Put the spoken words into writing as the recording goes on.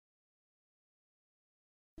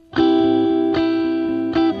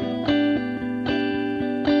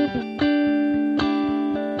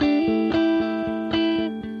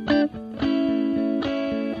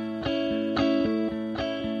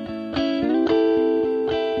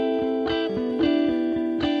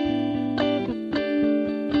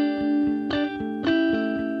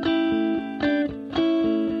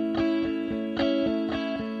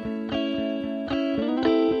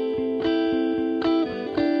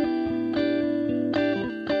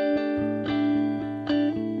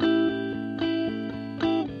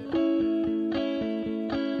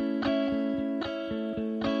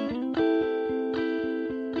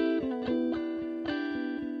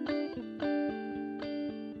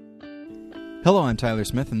Hello, I'm Tyler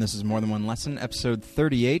Smith, and this is More Than One Lesson, episode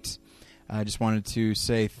 38. I just wanted to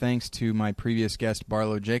say thanks to my previous guest,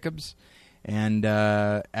 Barlow Jacobs. And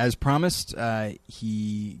as promised,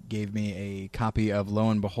 he gave me a copy of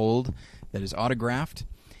Lo and Behold that is autographed.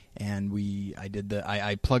 And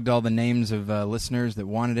I plugged all the names of listeners that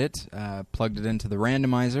wanted it, plugged it into the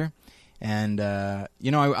randomizer. And,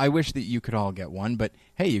 I wish that you could all get one. But,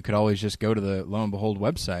 hey, you could always just go to the Lo and Behold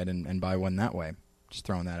website and buy one that way. Just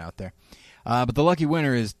throwing that out there. But the lucky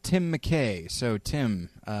winner is Tim McKay. So, Tim,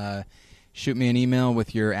 shoot me an email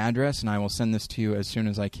with your address, and I will send this to you as soon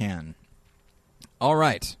as I can. All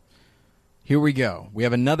right. Here we go. We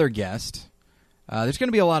have another guest. There's going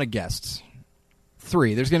to be a lot of guests.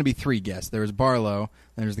 There's going to be 3 guests. There was Barlow,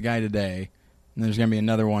 and there's the guy today, and there's going to be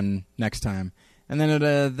another one next time. And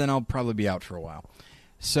then I'll probably be out for a while.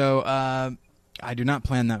 So I do not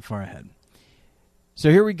plan that far ahead. So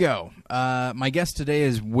here we go. My guest today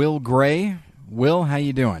is Will Gray. Will, how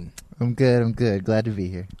you doing? I'm good. Glad to be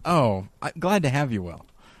here. Oh, glad to have you, Will.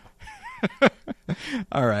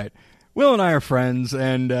 All right. Will and I are friends,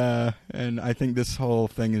 and I think this whole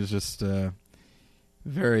thing is just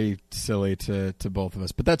very silly to both of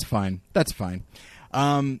us. But that's fine.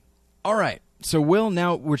 All right. So, Will,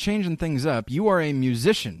 now we're changing things up. You are a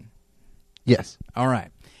musician. Yes. All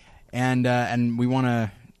right. And we want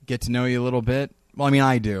to get to know you a little bit. Well, I mean,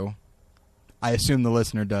 I do. I assume the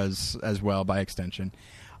listener does as well, by extension.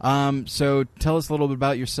 So tell us a little bit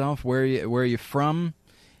about yourself. Where are you from?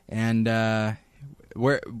 And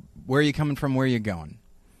where are you coming from? Where are you going?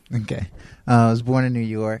 Okay. I was born in New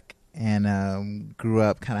York and grew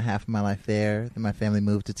up kind of half of my life there. Then my family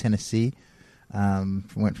moved to Tennessee.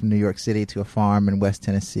 Went from New York City to a farm in West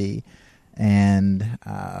Tennessee. And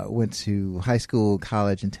went to high school,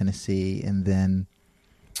 college in Tennessee, and then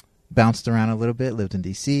bounced around a little bit, lived in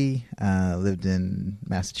D.C., lived in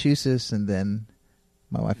Massachusetts, and then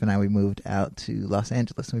my wife and I, we moved out to Los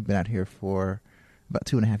Angeles, and we've been out here for about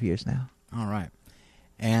 2.5 years now. All right.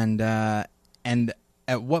 And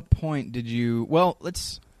at what point did you... Well,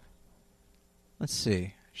 let's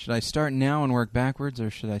see. Should I start now and work backwards, or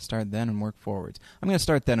should I start then and work forwards? I'm going to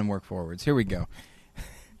start then and work forwards. Here we go.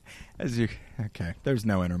 Okay, there's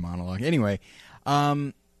no inner monologue. Anyway,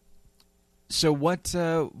 so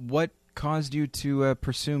what caused you to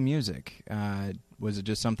pursue music? Was it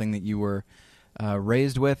just something that you were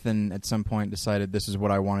raised with, and at some point decided this is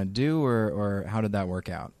what I want to do, or how did that work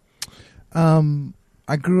out?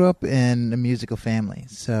 I grew up in a musical family.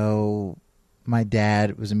 So my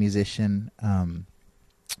dad was a musician.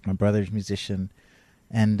 My brother's a musician,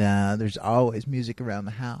 and there's always music around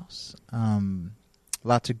the house.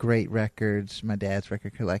 Lots of great records, my dad's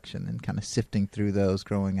record collection, and kind of sifting through those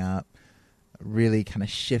growing up really kind of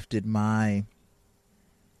shifted my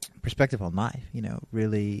perspective on life,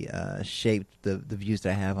 really shaped the views that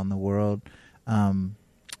I have on the world. I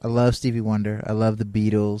love Stevie Wonder. I love the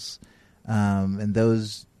Beatles. And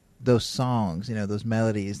those songs, those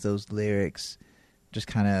melodies, those lyrics just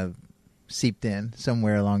kind of seeped in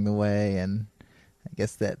somewhere along the way. And I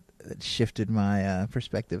guess that shifted my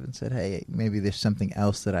perspective and said, hey, maybe there's something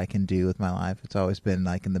else that I can do with my life. It's always been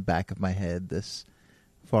like in the back of my head, this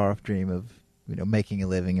far off dream of, making a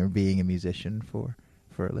living or being a musician for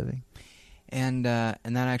a living. And that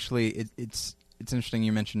actually, it's interesting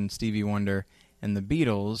you mentioned Stevie Wonder and the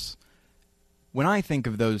Beatles. When I think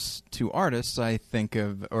of those two artists, I think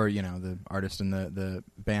of, the artist and the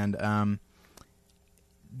band,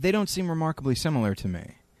 they don't seem remarkably similar to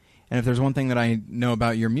me. And if there's one thing that I know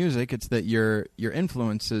about your music, it's that your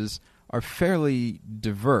influences are fairly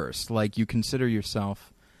diverse. Like, you consider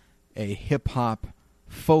yourself a hip-hop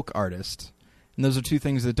folk artist, and those are two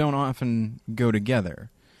things that don't often go together.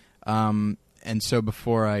 And so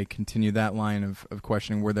before I continue that line of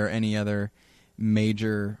questioning, were there any other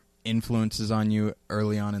major influences on you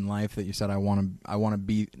early on in life that you said, I want to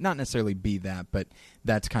be, not necessarily be that, but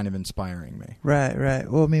that's kind of inspiring me? Right.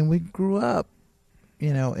 Well, I mean, we grew up,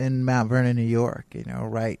 in Mount Vernon, New York,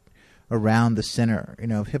 right around the center,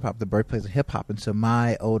 of hip-hop, the birthplace of hip-hop. And so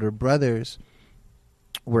my older brothers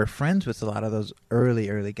were friends with a lot of those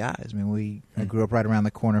early guys. I mean, I grew up right around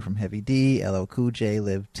the corner from Heavy D. LL Cool J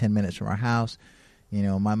lived 10 minutes from our house.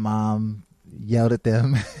 My mom yelled at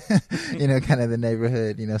them, kind of the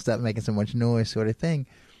neighborhood, stop making so much noise sort of thing.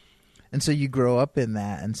 And so you grow up in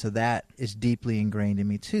that, and so that is deeply ingrained in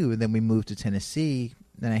me too. And then we moved to Tennessee,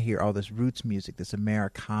 then I hear all this roots music, this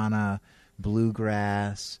Americana,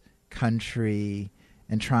 bluegrass, country,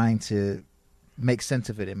 and trying to make sense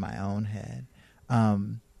of it in my own head.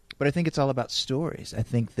 But I think it's all about stories. I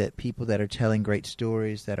think that people that are telling great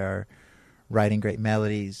stories, that are writing great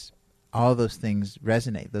melodies, all those things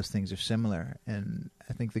resonate. Those things are similar. And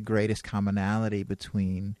I think the greatest commonality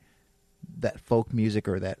between that folk music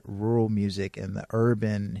or that rural music and the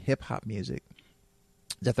urban hip-hop music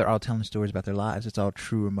is that they're all telling stories about their lives. It's all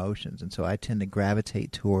true emotions. And so I tend to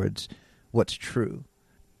gravitate towards what's true.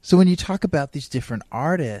 So when you talk about these different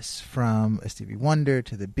artists, from Stevie Wonder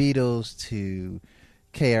to the Beatles to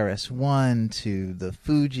KRS-One to the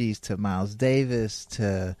Fugees to Miles Davis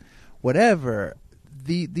to whatever,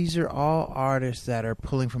 these are all artists that are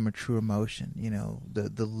pulling from a true emotion. You know,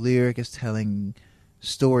 the lyric is telling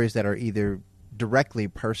stories that are either directly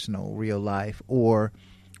personal, real life, or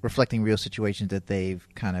reflecting real situations that they've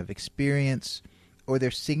kind of experienced, or they're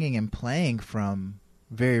singing and playing from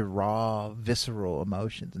very raw, visceral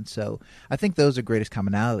emotions. And so I think those are greatest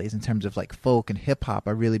commonalities in terms of like folk and hip hop.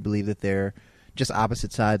 I really believe that they're just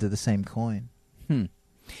opposite sides of the same coin.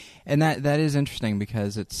 And that is interesting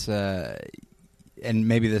because it's and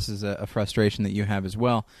maybe this is a frustration that you have as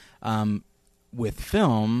well. With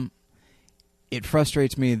film, it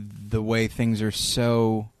frustrates me the way things are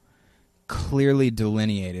so clearly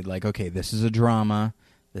delineated. Like, okay, this is a drama,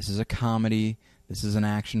 this is a comedy, this is an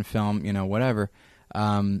action film, you know, whatever.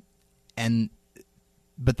 But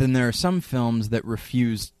then there are some films that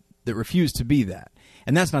refuse to be that.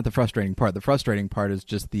 And that's not the frustrating part. The frustrating part is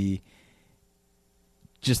just the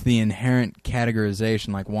inherent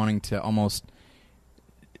categorization, like wanting to almost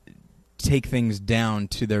take things down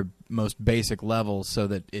to their most basic levels so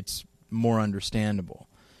that it's more understandable.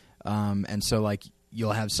 And so, like,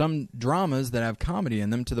 you'll have some dramas that have comedy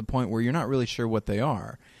in them to the point where you're not really sure what they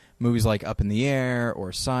are. Movies like Up in the Air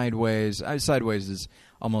or Sideways. Sideways is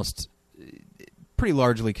almost pretty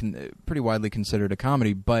widely considered a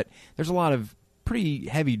comedy, but there's a lot of pretty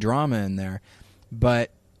heavy drama in there.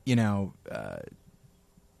 But, you know,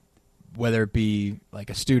 whether it be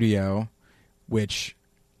like a studio, which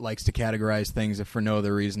likes to categorize things if for no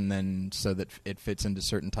other reason than so that it fits into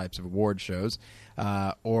certain types of award shows,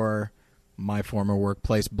 or my former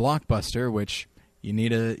workplace, Blockbuster, which you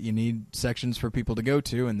need sections for people to go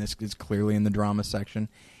to, and this is clearly in the drama section.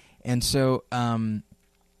 And so,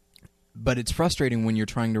 but it's frustrating when you're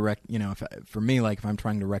trying to for me, like if I'm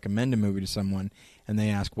trying to recommend a movie to someone and they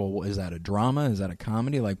ask, well, is that a drama? Is that a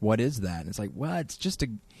comedy? Like, what is that? And it's like, well, it's just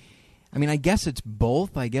I guess it's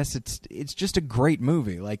both. I guess it's just a great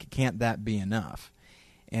movie. Like, can't that be enough?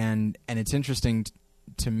 And it's interesting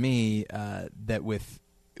to me that with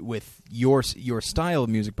your style of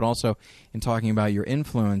music, but also in talking about your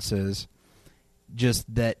influences,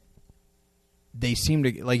 just that they seem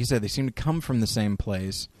to, like you said, they seem to come from the same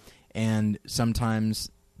place, and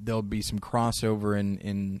sometimes there'll be some crossover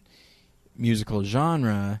in musical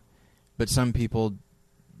genre, but some people,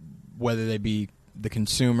 whether they be the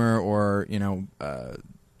consumer or, you know,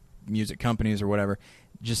 music companies or whatever,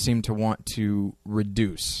 just seem to want to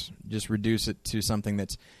reduce it to something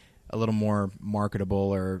that's a little more marketable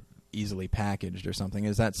or easily packaged or something.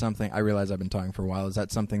 Is that something, I realize I've been talking for a while, is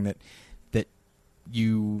that something that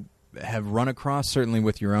you have run across, certainly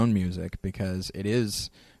with your own music, because it is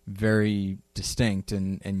very distinct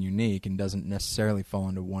and unique and doesn't necessarily fall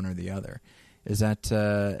into one or the other? Is that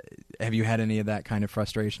have you had any of that kind of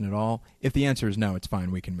frustration at all? If the answer is no, it's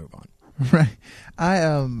fine. We can move on. Right.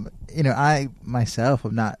 I myself,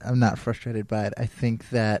 I'm not frustrated by it. I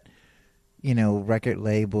think that, you know, record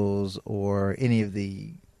labels or any of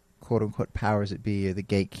the quote unquote powers that be or the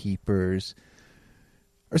gatekeepers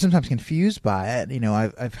are sometimes confused by it. You know,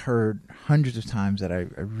 I've heard hundreds of times that I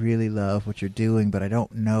really love what you're doing, but I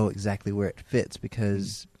don't know exactly where it fits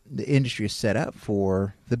because the industry is set up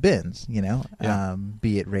for the bins, you know, Yeah.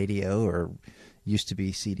 Be it radio or used to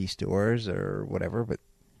be CD stores or whatever. But,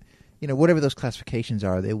 you know, whatever those classifications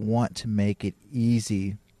are, they want to make it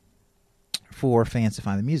easy for fans to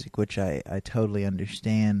find the music, which I totally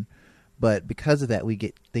understand. But because of that, we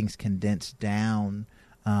get things condensed down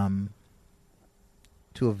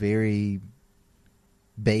to a very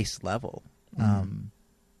base level.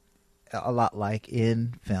 A lot like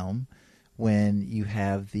in film, when you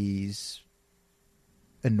have these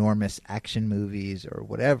enormous action movies or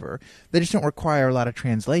whatever, they just don't require a lot of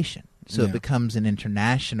translation. So it becomes an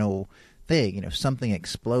international thing, you know, something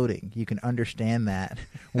exploding. You can understand that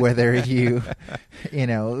whether you, you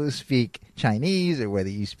know, speak Chinese or whether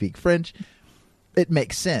you speak French. It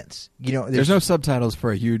makes sense. You know, there's no subtitles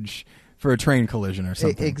for a train collision or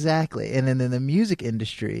something. Exactly. And then in the music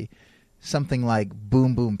industry, something like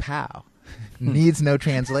Boom Boom Pow needs no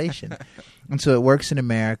translation. And so it works in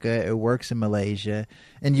America, it works in Malaysia,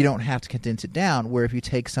 and you don't have to condense it down, where if you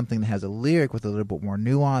take something that has a lyric with a little bit more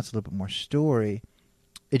nuance, a little bit more story,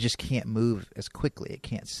 it just can't move as quickly. It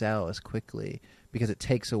can't sell as quickly because it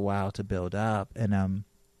takes a while to build up. And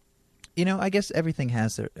I guess everything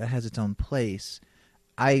has its own place.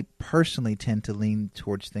 I personally tend to lean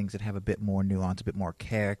towards things that have a bit more nuance, a bit more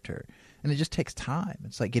character. And it just takes time.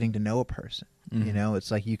 It's like getting to know a person. Mm-hmm.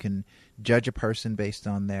 It's like you can judge a person based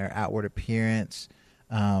on their outward appearance,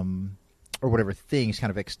 or whatever things,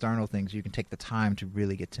 kind of external things. You can take the time to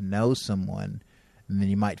really get to know someone, and then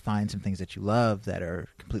you might find some things that you love that are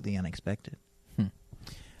completely unexpected. So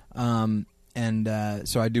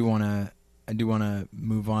I do want to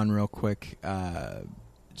move on real quick.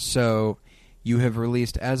 So you have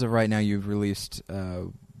released, as of right now, you've released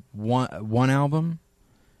one album,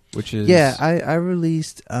 which is I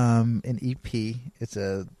released an EP. It's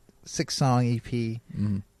a 6-song EP,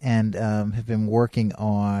 and have been working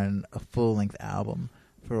on a full-length album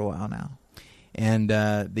for a while now. And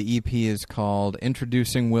the EP is called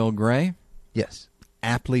Introducing Will Gray. Yes.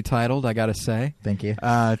 Aptly titled, I gotta say. Thank you.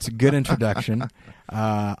 It's a good introduction.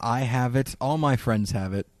 I have it. All my friends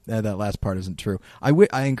have it. That last part isn't true.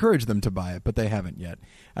 I encourage them to buy it, but they haven't yet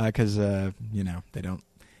because they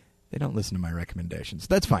don't listen to my recommendations.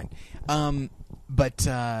 That's fine.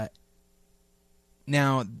 But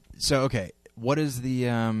now, so okay, what is the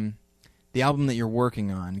album that you're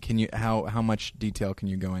working on? Can you how much detail can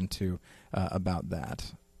you go into about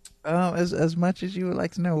that? As much as you would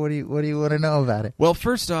like to know. What do you want to know about it? Well,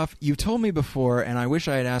 first off, you told me before, and I wish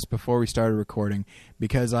I had asked before we started recording,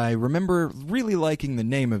 because I remember really liking the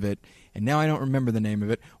name of it, and now I don't remember the name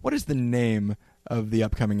of it. What is the name of the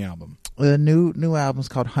upcoming album? The new album's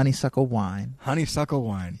called Honeysuckle Wine. Honeysuckle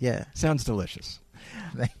Wine. Yeah. Sounds delicious.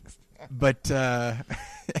 Thanks. But,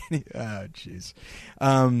 jeez.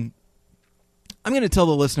 I'm going to tell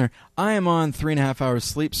the listener, I am on 3.5 hours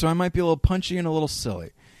sleep, so I might be a little punchy and a little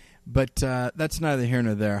silly. But that's neither here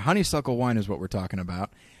nor there. Honeysuckle Wine is what we're talking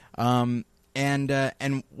about. And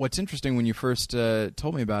what's interesting when you first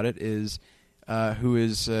told me about it is who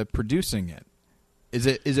is producing it. Is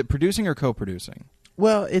it producing or co-producing?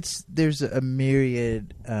 Well, there's a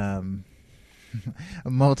myriad, a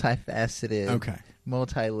multifaceted,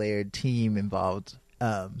 multi-layered team involved.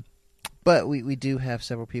 But we do have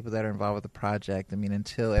several people that are involved with the project. I mean,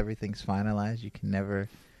 until everything's finalized, you can never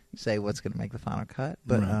say what's going to make the final cut.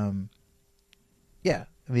 But yeah,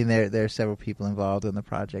 I mean, there are several people involved in the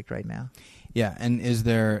project right now. Yeah, and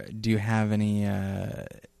do you have any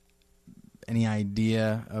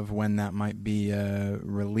idea of when that might be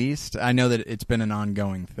released? I know that it's been an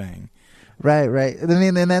ongoing thing. Right. I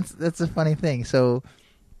mean, and that's a funny thing. So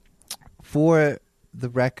for the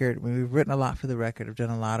record, we've written a lot for the record. I've done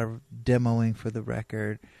a lot of demoing for the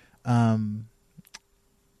record, and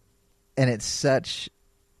it's such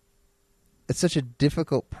a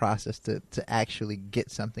difficult process to actually get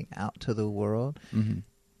something out to the world. Mm-hmm.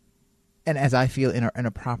 And as I feel in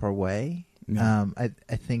a proper way, I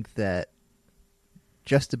think that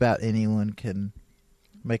just about anyone can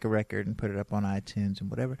make a record and put it up on iTunes and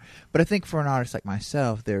whatever. But I think for an artist like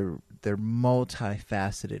myself, they're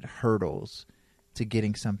multifaceted hurdles to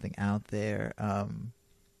getting something out there. And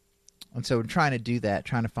so trying to do that,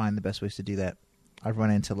 trying to find the best ways to do that, I've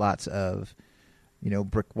run into lots of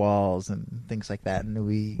brick walls and things like that. And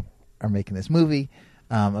we are making this movie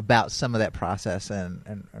about some of that process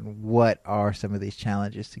and what are some of these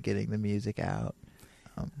challenges to getting the music out.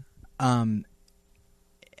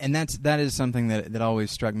 And that is something that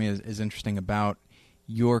always struck me as interesting about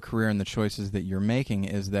your career and the choices that you're making,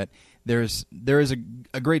 is that there is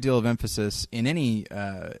a great deal of emphasis in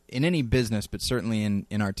any business, but certainly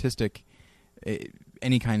in artistic,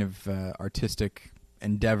 any kind of artistic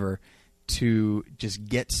endeavor, to just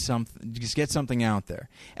get something out there.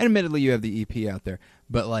 And admittedly, you have the EP out there,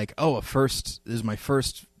 but like, this is my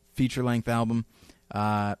first feature-length album.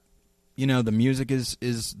 The music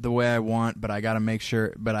is the way I want, but I got to make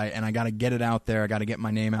sure, I got to get it out there. I got to get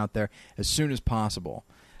my name out there as soon as possible.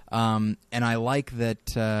 And I like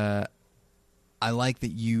that.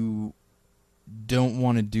 You don't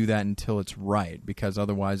want to do that until it's right, because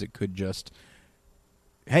otherwise it could just,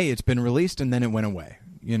 hey, it's been released and then it went away.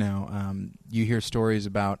 You hear stories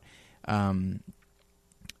about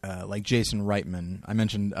like Jason Reitman. I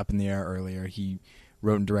mentioned Up in the Air earlier. He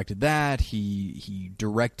wrote and directed that. He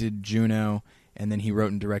directed Juno, and then he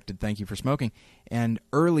wrote and directed Thank You for Smoking. And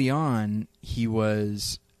early on, he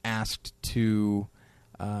was asked to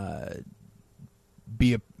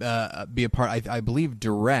be a part. I believe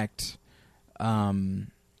direct. I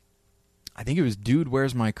think it was Dude,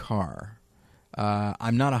 Where's My Car?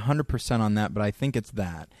 I'm not 100% on that, but I think it's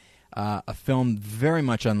that. A film very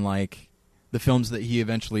much unlike the films that he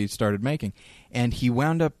eventually started making. And he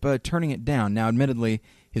wound up turning it down. Now, admittedly,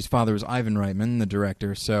 his father was Ivan Reitman, the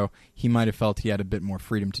director, so he might have felt he had a bit more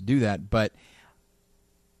freedom to do that. But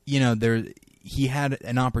he had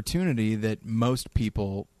an opportunity that most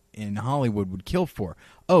people in Hollywood would kill for.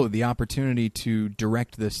 Oh, the opportunity to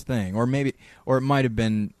direct this thing, or it might have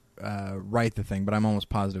been write the thing, but I'm almost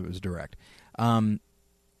positive it was direct.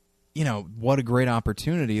 What a great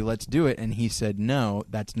opportunity. Let's do it. And he said, no,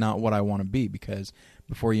 that's not what I want to be, because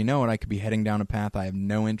before you know it, I could be heading down a path I have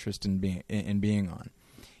no interest in being on.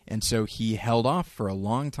 And so he held off for a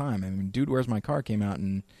long time. I mean, Dude, Where's My Car came out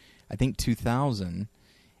in, I think, 2000.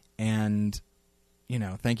 And,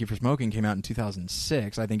 Thank You for Smoking came out in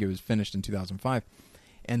 2006. I think it was finished in 2005.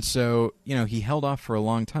 And so, he held off for a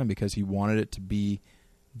long time because he wanted it to be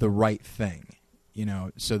the right thing,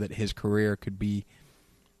 so that his career could be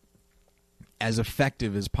as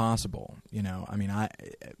effective as possible.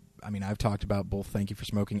 I've talked about both Thank You for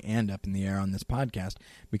Smoking and Up in the Air on this podcast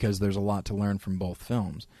because there's a lot to learn from both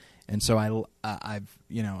films. And so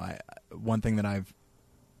one thing that I've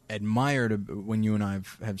admired when you and I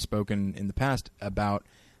have spoken in the past about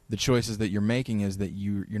the choices that you're making is that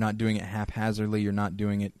you're not doing it haphazardly. You're not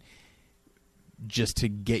doing it just to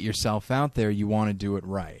get yourself out there. You want to do it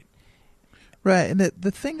right. Right. And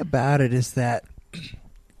the thing about it is that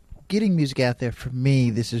getting music out there, for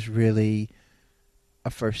me, this is really a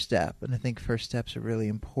first step. And I think first steps are really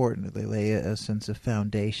important. They lay a sense of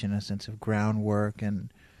foundation, a sense of groundwork,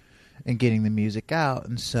 and getting the music out.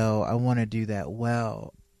 And so I want to do that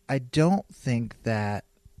well. I don't think that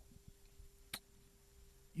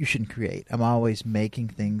you shouldn't create. I'm always making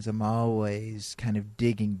things. I'm always kind of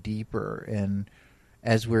digging deeper. And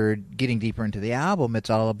as we're getting deeper into the album, it's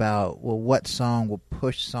all about, well, what song will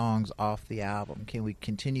push songs off the album? Can we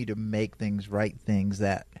continue to make things, write things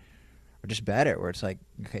that are just better, where it's like,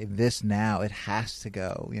 okay, this now, it has to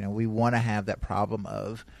go. We want to have that problem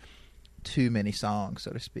of too many songs,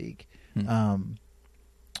 so to speak,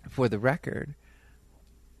 for the record.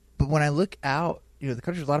 But when I look out, the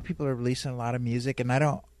country, a lot of people are releasing a lot of music, and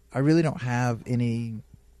I really don't have any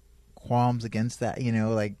qualms against that.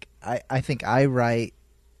 I think I write,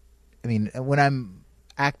 when I'm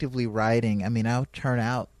actively writing, I'll turn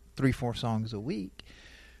out 3-4 songs a week.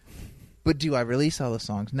 But do I release all the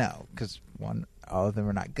songs? No, because all of them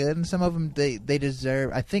are not good, and some of them, they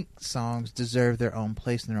deserve, I think songs deserve their own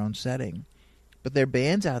place in their own setting. But there are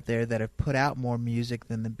bands out there that have put out more music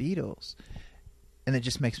than the Beatles. And it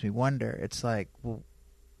just makes me wonder. It's like, well,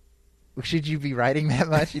 should you be writing that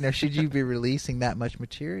much? Should you be releasing that much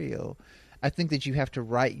material? I think that you have to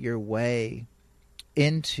write your way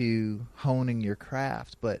into honing your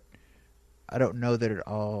craft, but I don't know that it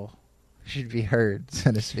all should be heard,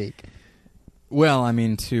 so to speak. Well,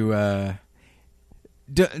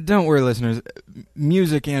 don't worry, listeners.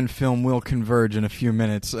 Music and film will converge in a few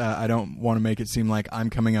minutes. I don't want to make it seem like I'm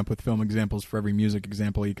coming up with film examples for every music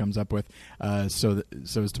example he comes up with, so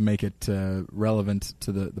as to make it relevant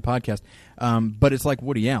to the podcast. But it's like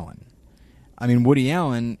Woody Allen. Woody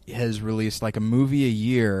Allen has released like a movie a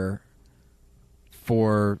year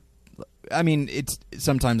for... it's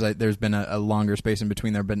sometimes there's been a longer space in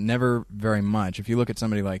between there, but never very much. If you look at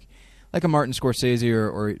somebody like a Martin Scorsese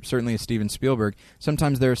or certainly a Steven Spielberg,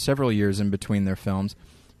 sometimes there are several years in between their films.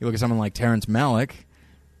 You look at someone like Terrence Malick,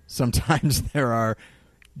 sometimes there are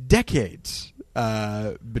decades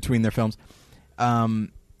between their films. But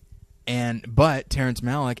Terrence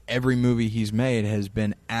Malick, every movie he's made has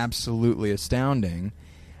been absolutely astounding.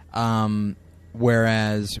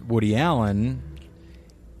 Whereas Woody Allen,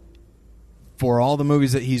 for all the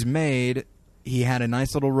movies that he's made, he had a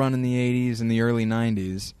nice little run in the 80s and the early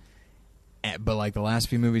 90s. But like the last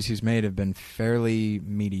few movies he's made have been fairly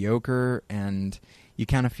mediocre, and you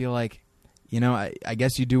kind of feel like, I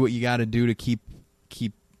guess you do what you got to do to keep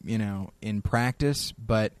in practice,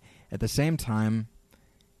 but at the same time,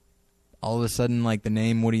 all of a sudden, like the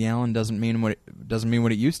name Woody Allen doesn't mean what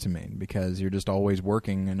it used to mean, because you're just always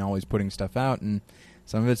working and always putting stuff out, and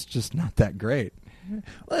some of it's just not that great.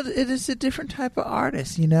 Well, it is a different type of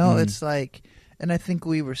artist, It's like, and I think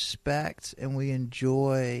we respect and we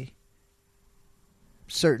enjoy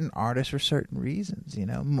certain artists for certain reasons,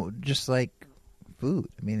 just like food.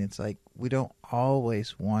 It's like we don't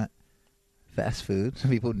always want fast food.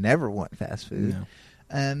 Some people never want fast food. No.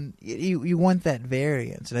 And you want that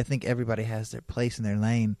variance, and I think everybody has their place in their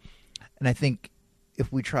lane. And I think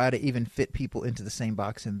if we try to even fit people into the same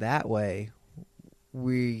box in that way,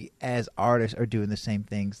 we as artists are doing the same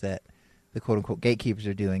things that the quote-unquote gatekeepers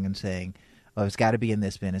are doing and saying, oh, it's got to be in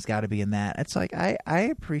this bin, it's got to be in that. It's like I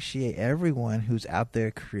appreciate everyone who's out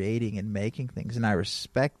there creating and making things, and I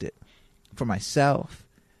respect it. For myself,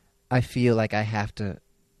 I feel like I have to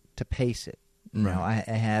pace it. You know, Right.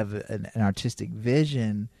 I have an artistic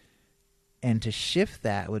vision, and to shift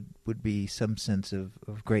that would be some sense of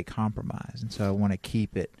great compromise. And so I want to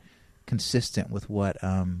keep it consistent with what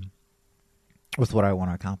I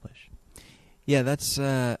want to accomplish. Yeah, that's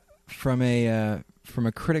from a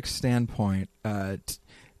critic's standpoint.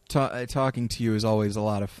 Talking to you is always a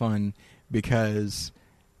lot of fun because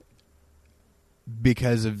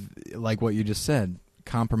of like what you just said.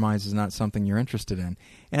 Compromise is not something you're interested in,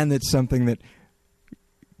 and it's something that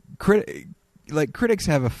critics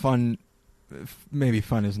have a fun. Maybe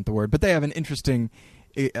fun isn't the word, but they have an interesting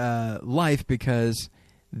life because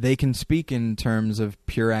they can speak in terms of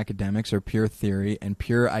pure academics or pure theory and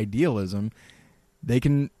pure idealism. They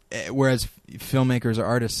can, whereas filmmakers or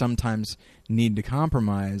artists sometimes need to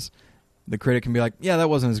compromise. The critic can be like, "Yeah, that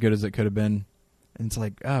wasn't as good as it could have been," and it's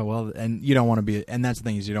like, "Oh well," and you don't want to be. And that's the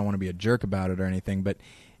thing, is you don't want to be a jerk about it or anything. But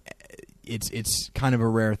it's kind of a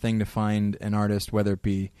rare thing to find an artist, whether it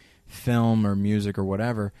be film or music or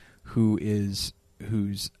whatever, who's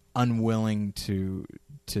unwilling to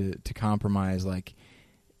compromise. Like,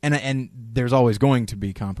 and there's always going to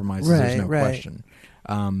be compromises. There's no question.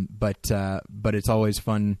 But it's always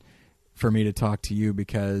fun for me to talk to you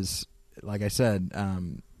because, like I said,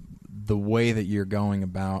 the way that you're going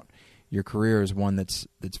about your career is one that's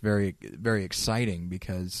very, very exciting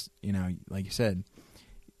because, you know, like you said,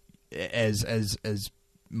 as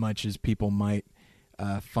much as people might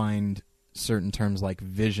find certain terms like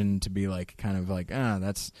vision to be like kind of like,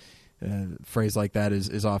 that's phrase like that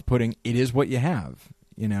is off-putting. It is what you have.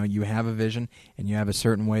 You know, you have a vision and you have a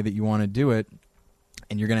certain way that you want to do it,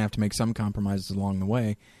 and you're going to have to make some compromises along the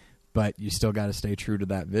way, but you still got to stay true to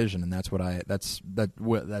that vision. And that's what that's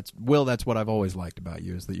what I've always liked about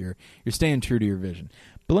you, is that you're staying true to your vision.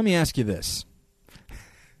 But let me ask you this.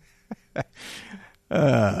 I'm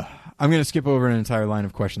going to skip over an entire line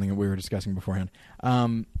of questioning that we were discussing beforehand.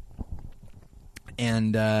 And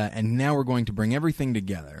now we're going to bring everything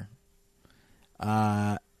together.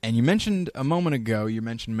 And you mentioned a moment ago,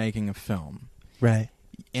 making a film. Right.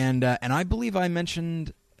 And I believe I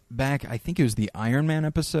mentioned back, I think it was the Iron Man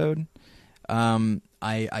episode,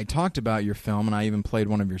 I talked about your film, and I even played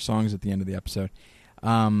one of your songs at the end of the episode.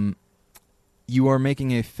 You are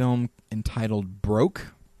making a film entitled Broke?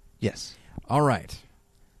 Yes. All right.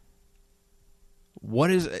 What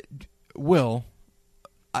is... Will,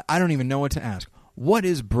 I don't even know what to ask. What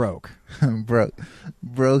is Broke?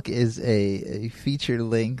 Broke is a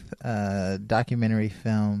feature-length documentary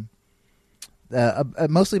film,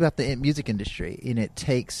 mostly about the music industry, and it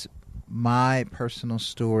takes my personal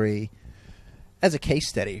story as a case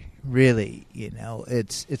study. Really, you know,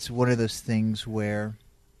 it's one of those things where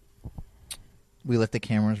we let the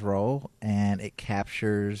cameras roll, and it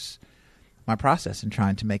captures my process in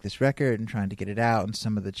trying to make this record and trying to get it out, and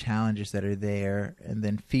some of the challenges that are there, and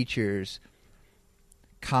then features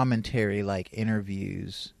commentary like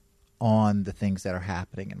interviews on the things that are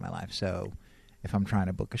happening in my life. So if I'm trying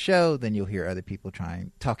to book a show, then you'll hear other people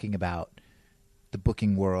talking about the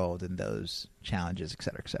booking world and those challenges, et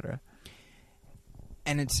cetera, et cetera.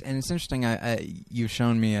 And it's interesting. You've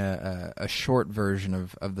shown me a short version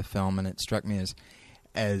of the film, and it struck me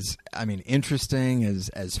as interesting,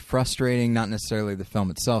 as frustrating. Not necessarily the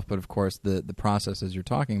film itself, but of course the process as you're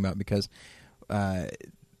talking about, because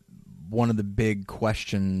one of the big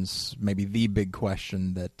questions, maybe the big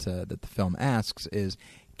question that the film asks is,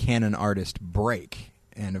 can an artist break?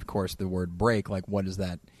 And of course, the word break, like, what does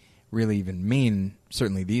that really even mean?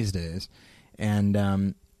 Certainly these days,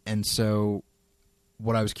 and so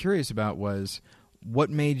what I was curious about was, what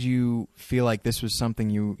made you feel like this was something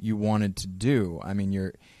you wanted to do? I mean,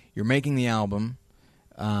 you're making the album,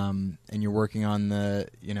 and you're working on the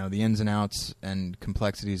ins and outs and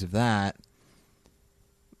complexities of that.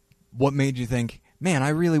 What made you think, man, I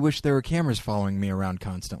really wish there were cameras following me around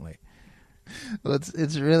constantly? Well,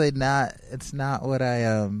 it's really not. It's not what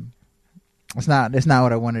I It's not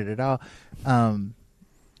what I wanted at all.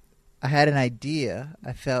 I had an idea.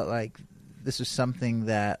 I felt like this was something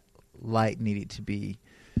that light needed to be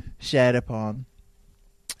shed upon,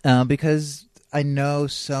 because I know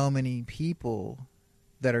so many people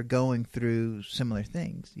that are going through similar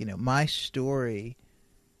things. You know, my story,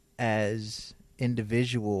 as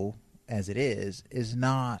individual as it is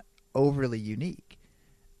not overly unique.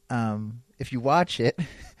 If you watch it,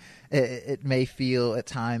 it may feel at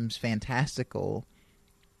times fantastical,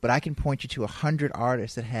 but I can point you to 100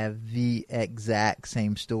 artists that have the exact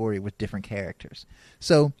same story with different characters.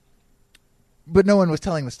 So, but no one was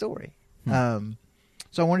telling the story. So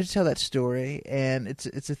I wanted to tell that story, and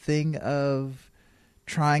it's a thing of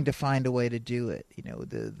trying to find a way to do it. You know,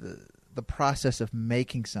 the process of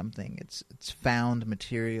making something. It's found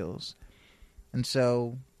materials, and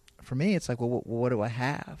so for me, it's like, well, what do I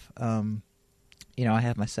have? I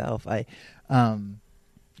have myself. I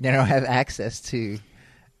have access to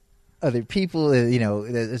other people.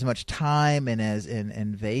 As much time and as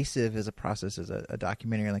invasive as a process as a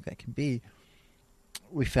documentary like that can be,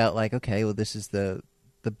 we felt like, okay, well, this is the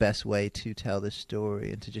best way to tell this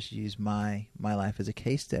story and to just use my life as a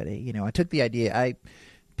case study. I took the idea, I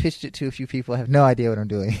pitched it to a few people. I have no idea what I'm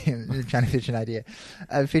doing. I'm trying to pitch an idea.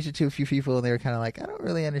 I pitched it to a few people, and they were kind of like, I don't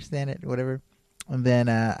really understand it, whatever. And then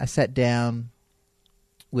I sat down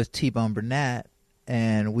with T-Bone Burnett,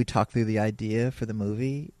 and we talked through the idea for the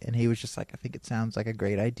movie, and he was just like, I think it sounds like a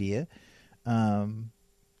great idea. And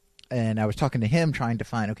I was talking to him, trying to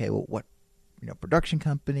find, okay, well, what, production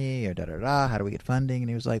company or da-da-da, how do we get funding? And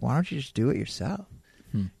he was like, why don't you just do it yourself?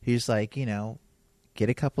 He's like, get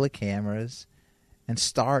a couple of cameras and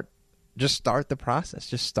start the process.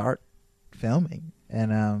 Just start filming.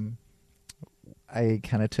 And I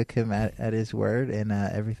kind of took him at his word, and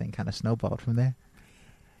everything kind of snowballed from there.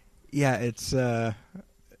 Yeah, it's that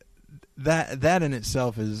in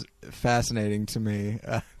itself is fascinating to me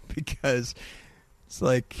because it's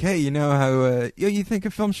like, hey, you know how you think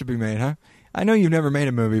a film should be made, huh? I know you've never made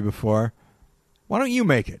a movie before. Why don't you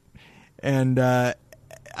make it? And I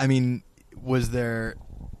mean, was there?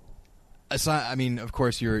 I mean, of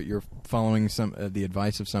course, you're following some the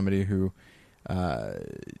advice of somebody who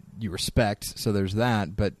you respect, so there's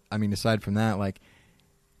that. But I mean, aside from that, like,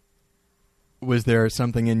 was there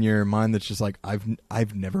something in your mind that's just like,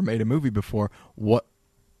 I've never made a movie before.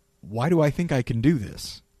 Why do I think I can do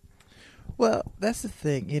this? Well, that's the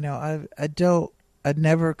thing. I'd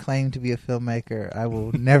never claim to be a filmmaker. I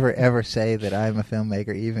will never ever say that I'm a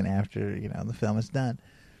filmmaker, even after the film is done.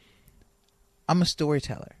 I'm a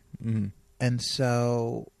storyteller, and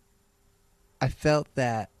so I felt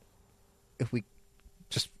that if we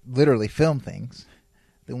just literally film things,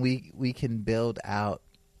 then we can build out.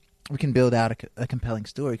 We can build out a compelling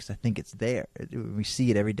story, because I think it's there. We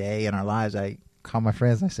see it every day in our lives. I call my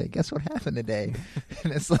friends and I say, guess what happened today?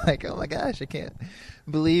 And it's like, oh my gosh, I can't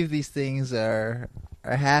believe these things are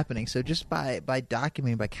happening. So just by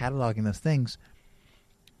documenting, by cataloging those things,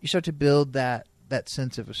 you start to build that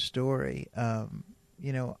sense of a story. I'm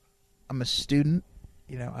a student.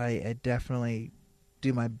 I definitely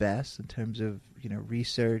do my best in terms of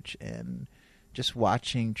research and just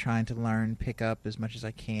watching, trying to learn, pick up as much as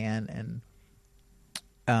I can,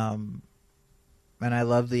 and I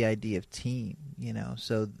love the idea of team.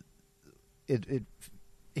 So it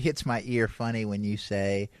hits my ear funny when you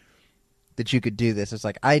say that you could do this. It's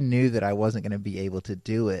like, I knew that I wasn't going to be able to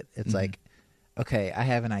do it. It's like, okay, I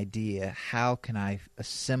have an idea. How can I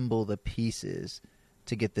assemble the pieces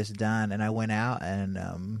to get this done? And I went out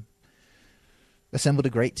and assembled a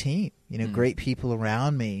great team, great people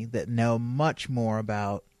around me that know much more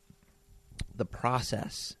about the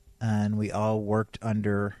process. And we all worked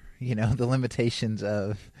under, the limitations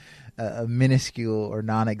of a minuscule or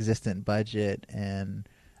non-existent budget, and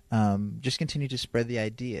just continue to spread the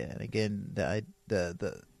idea. And again,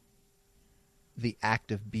 the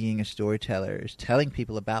act of being a storyteller is telling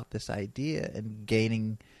people about this idea and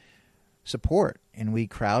gaining support. And we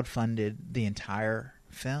crowdfunded the entire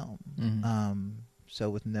film. So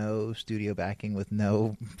with no studio backing, with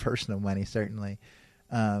no personal money, certainly,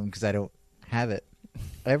 because I don't have it.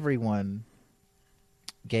 Everyone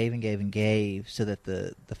gave and gave and gave so that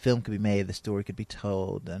the film could be made, the story could be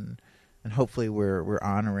told, and hopefully we're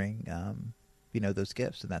honoring those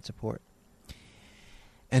gifts and that support.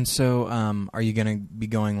 And so, are you going to be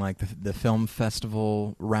going like the film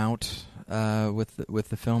festival route with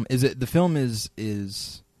the film? Is it the film is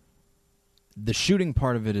the shooting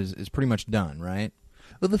part of it is pretty much done, right?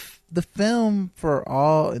 Well, the film, for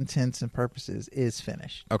all intents and purposes, is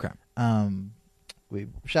finished. Okay. We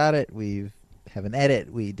shot it. We have an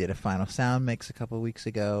edit. We did a final sound mix a couple of weeks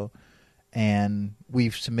ago, and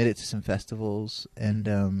we've submitted to some festivals.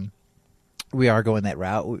 And we are going that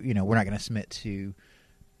route. We're not going to submit to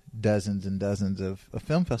dozens and dozens of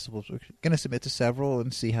film festivals. We're going to submit to several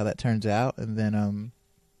and see how that turns out, and then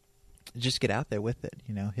just get out there with it.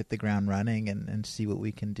 Hit the ground running and see what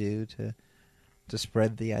we can do to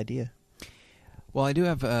spread the idea. Well, I do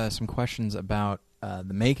have some questions about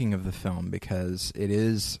the making of the film, because it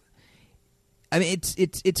is, I mean,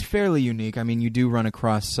 it's fairly unique. I mean, you do run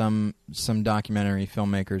across some documentary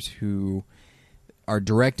filmmakers who are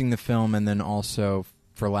directing the film and then also,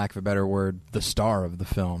 for lack of a better word, the star of the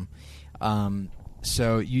film.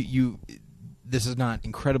 So you this is not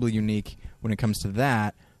incredibly unique when it comes to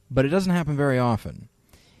that, but it doesn't happen very often.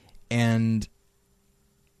 And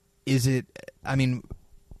is it? I mean,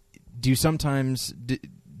 do you sometimes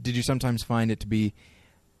did you sometimes find it to be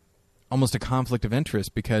almost a conflict of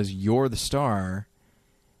interest because you're the star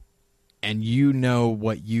and you know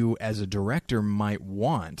what you as a director might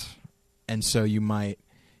want, and so you might,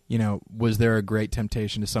 was there a great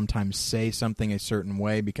temptation to sometimes say something a certain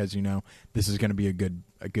way because this is going to be a good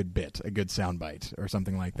bit, a good soundbite, or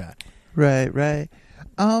something like that? Right.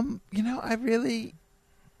 I really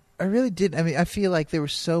did. I mean, I feel like there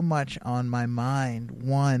was so much on my mind.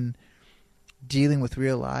 One, dealing with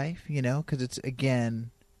real life, because it's,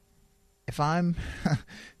 again, if I'm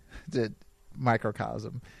the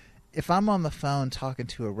microcosm, if I'm on the phone talking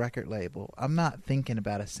to a record label, I'm not thinking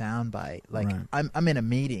about a soundbite. Like, right. I'm in a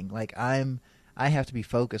meeting. Like, I have to be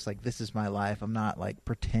focused. Like, this is my life. I'm not like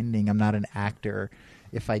pretending. I'm not an actor.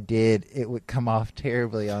 If I did, it would come off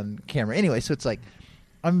terribly on camera. Anyway, so it's like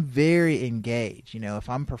I'm very engaged. If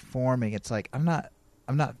I'm performing, it's like I'm not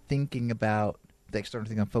thinking about the external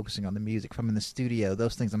thing. I'm focusing on the music. If I'm in the studio,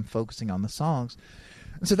 those things, I'm focusing on the songs.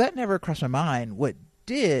 And so that never crossed my mind. What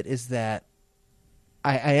did is that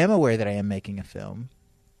I am aware that I am making a film,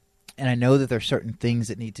 and I know that there are certain things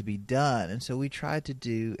that need to be done. And so we tried to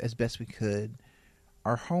do, as best we could,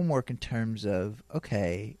 our homework in terms of,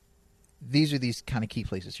 okay, these are these kind of key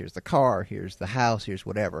places. Here's the car, here's the house, here's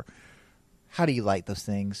whatever. How do you like those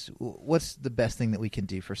things? What's the best thing that we can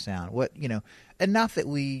do for sound? And not that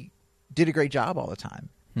we did a great job all the time.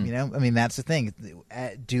 I mean, that's the thing.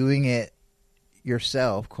 Doing it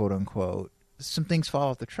yourself, quote unquote, some things fall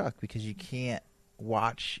off the truck because you can't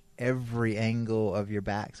watch every angle of your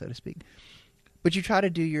back, so to speak. But you try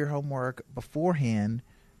to do your homework beforehand,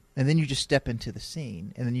 and then you just step into the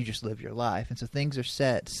scene, and then you just live your life. And so things are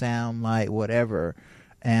set, sound, light, whatever,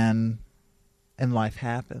 and life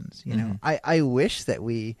happens. I wish that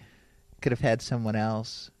we could have had someone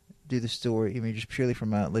else do the story. I mean, just purely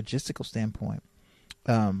from a logistical standpoint.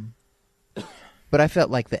 But I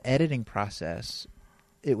felt like the editing process,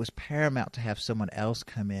 it was paramount to have someone else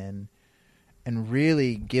come in and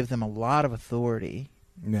really give them a lot of authority.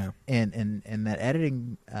 Yeah. In that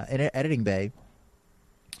editing bay,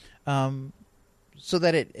 so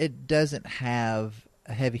that it doesn't have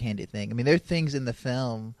a heavy-handed thing. I mean, there are things in the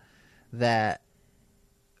film that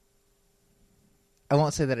I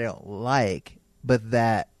won't say that I don't like, but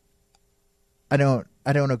that I don't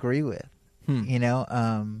agree with.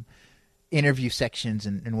 Interview sections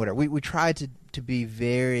and whatever. We tried to be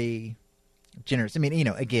very generous. I mean,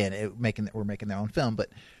 again, we're making their own film, but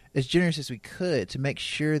as generous as we could to make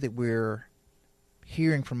sure that we're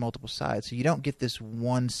hearing from multiple sides. So you don't get this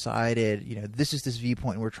one-sided, this is this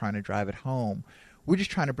viewpoint and we're trying to drive it home. We're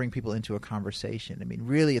just trying to bring people into a conversation. I mean,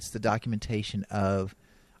 really, it's the documentation of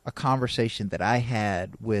a conversation that I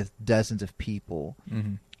had with dozens of people.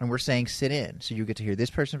 Mm-hmm. And we're saying, sit in. So you get to hear this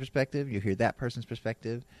person's perspective, you hear that person's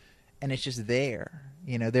perspective, and it's just there.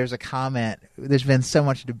 There's a comment. There's been so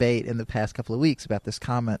much debate in the past couple of weeks about this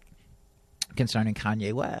comment concerning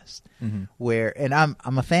Kanye West, mm-hmm. And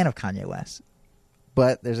I'm a fan of Kanye West,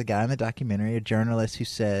 but there's a guy in the documentary, a journalist, who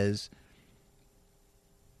says,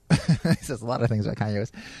 he says a lot of things about Kanye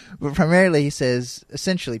West, but primarily he says,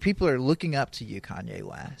 essentially, people are looking up to you, Kanye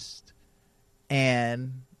West.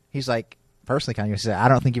 And he's like, personally, Kanye West said, I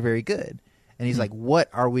don't think you're very good. And he's like, what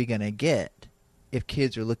are we going to get if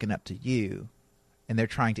kids are looking up to you and they're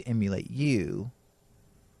trying to emulate you?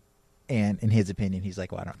 And in his opinion, he's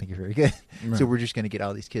like, well, I don't think you're very good. Right. So we're just going to get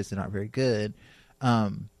all these kids that aren't very good.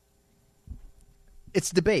 It's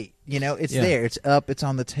debate, it's there, it's up, it's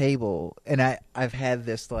on the table. And I've had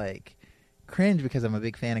this like cringe because I'm a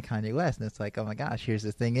big fan of Kanye West. And it's like, oh my gosh, here's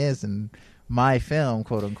the thing is, in my film,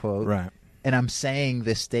 quote unquote. Right. And I'm saying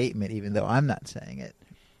this statement, even though I'm not saying it.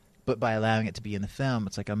 But by allowing it to be in the film,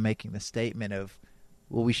 it's like I'm making the statement of,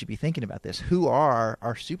 well, we should be thinking about this. Who are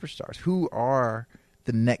our superstars? Who are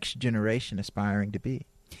the next generation aspiring to be?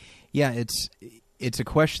 Yeah, it's a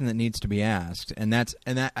question that needs to be asked, and that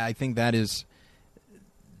I think that is,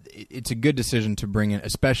 it's a good decision to bring in,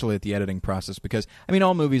 especially at the editing process, because I mean,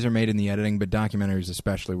 all movies are made in the editing, but documentaries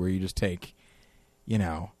especially, where you just take,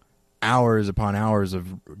 hours upon hours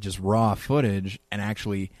of just raw footage and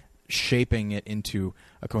actually shaping it into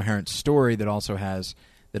a coherent story that also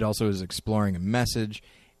is exploring a message.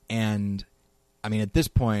 And I mean, at this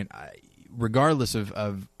point, regardless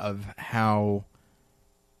of how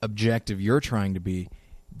objective you're trying to be,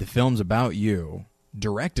 the film's about you,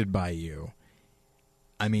 directed by you.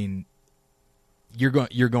 I mean, you're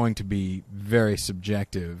going to be very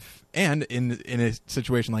subjective, and in a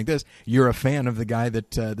situation like this, you're a fan of the guy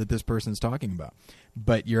that this person's talking about.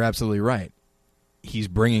 But you're absolutely right. He's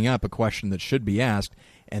bringing up a question that should be asked,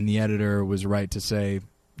 and the editor was right to say,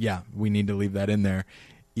 yeah, we need to leave that in there,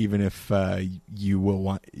 even if you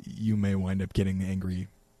may wind up getting angry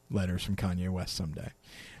letters from Kanye West someday.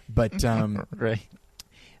 But right.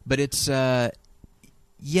 But it's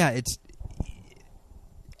it's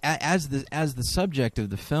as the subject of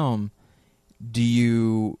the film.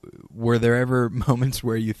 Were there ever moments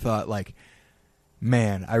where you thought like,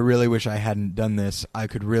 man, I really wish I hadn't done this. I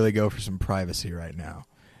could really go for some privacy right now.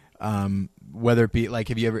 Whether it be like,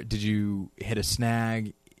 did you hit a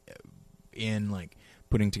snag in like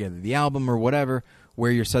putting together the album or whatever,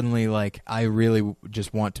 where you're suddenly like, I really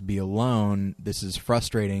just want to be alone. This is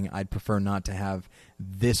frustrating. I'd prefer not to have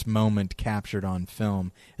this moment captured on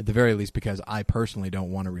film, at the very least, because I personally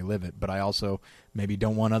don't want to relive it, but I also maybe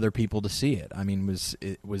don't want other people to see it. I mean, was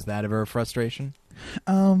that ever a frustration?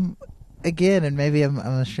 Again, and maybe I'm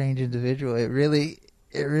a strange individual. It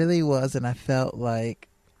really was, and I felt like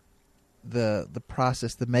the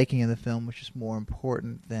process, the making of the film, was just more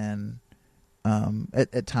important than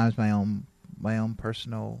at times my own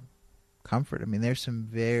personal comfort. I mean, there's some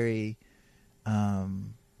very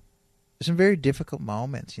difficult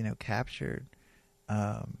moments, captured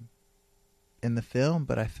in the film,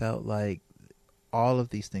 but I felt like all of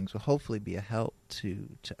these things will hopefully be a help to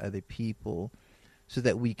other people, so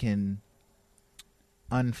that we can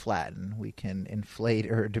unflatten, we can inflate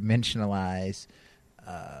or dimensionalize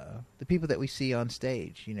the people that we see on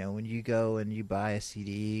stage. When you go and you buy a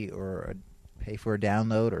CD or pay for a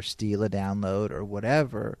download or steal a download or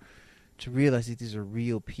whatever, to realize that these are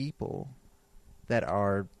real people that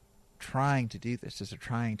are trying to do this, just are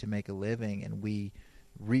trying to make a living, and we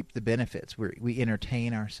reap the benefits. We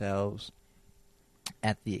entertain ourselves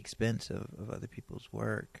at the expense of other people's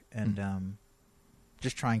work, and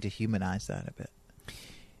just trying to humanize that a bit.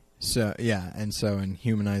 So yeah, and so in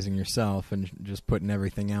humanizing yourself and just putting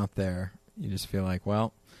everything out there, you just feel like,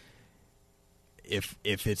 well, if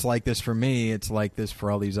it's like this for me, it's like this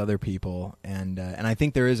for all these other people, and I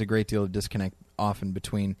think there is a great deal of disconnect often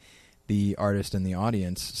between the artist and the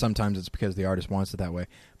audience. Sometimes it's because the artist wants it that way,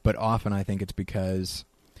 but often I think it's because,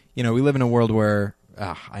 we live in a world where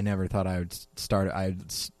I never thought I'd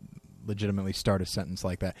legitimately start a sentence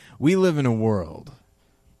like that. We live in a world,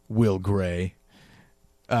 Will Gray,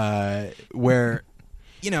 where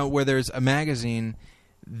there's a magazine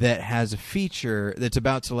that has a feature that's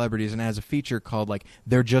about celebrities and has a feature called like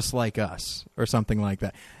 "They're Just Like Us" or something like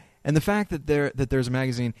that. And the fact that there's a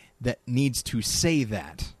magazine that needs to say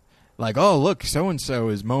that, like, oh look, so and so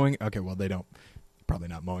is mowing. Okay, well they don't, probably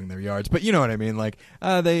not mowing their yards, but you know what I mean. Like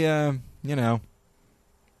they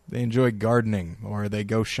enjoy gardening or they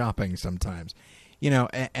go shopping sometimes,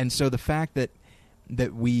 and so the fact that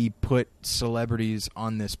we put celebrities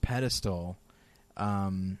on this pedestal,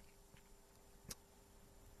 and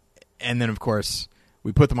then of course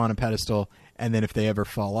we put them on a pedestal, and then if they ever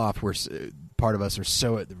fall off, part of us we're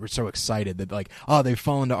so excited that like, oh, they've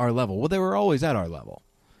fallen to our level. Well, they were always at our level,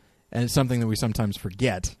 and it's something that we sometimes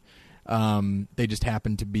forget. They just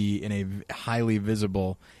happen to be in a highly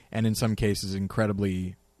visible and in some cases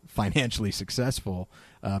incredibly financially successful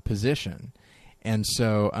position, and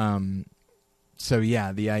so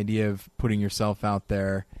yeah, the idea of putting yourself out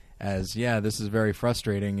there as, yeah, this is very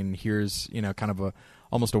frustrating, and here's kind of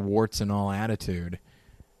almost a warts and all attitude.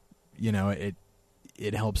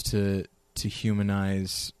 It helps to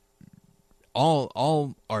humanize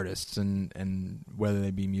all artists and whether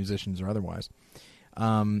they be musicians or otherwise.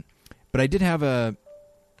 But I did have a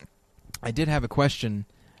question.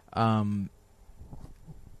 Well,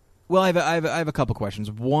 I have a couple questions.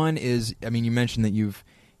 One is, I mean, you mentioned that you've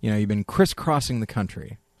been crisscrossing the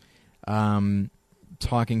country,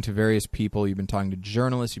 talking to various people. You've been talking to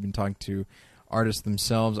journalists. You've been talking to artists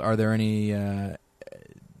themselves. Are there any?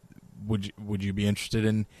 Would you be interested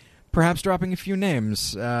in perhaps dropping a few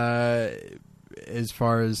names as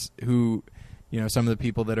far as who, some of the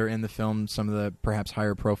people that are in the film, some of the perhaps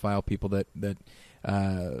higher profile people that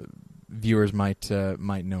viewers might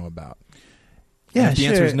know about? Yeah, and if the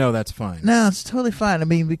sure. answer is no, that's fine. No, it's totally fine. I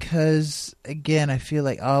mean, because again, I feel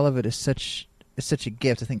like all of it is such a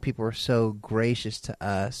gift. I think people are so gracious to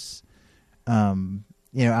us. I'm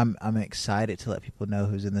excited to let people know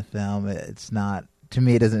who's in the film. It's not, to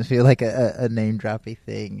me, it doesn't feel like a name droppy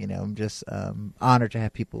thing. I'm just honored to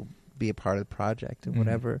have people be a part of the project and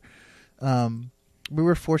whatever. We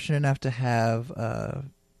were fortunate enough to have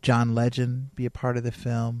John Legend be a part of the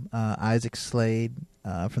film, Isaac Slade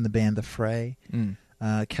from the band The Fray,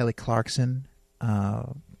 Kelly Clarkson,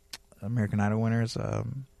 American Idol winners,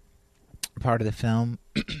 part of the film.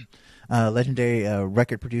 Legendary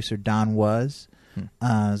record producer Don Was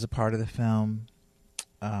is a part of the film.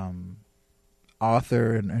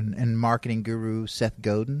 author and marketing guru Seth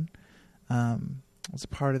Godin was a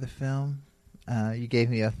part of the film. You gave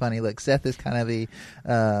me a funny look. Seth is kind of the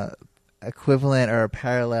equivalent or a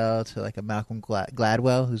parallel to like a Malcolm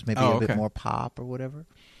Gladwell, who's maybe a bit more pop or whatever.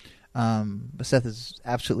 But Seth is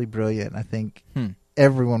absolutely brilliant. I think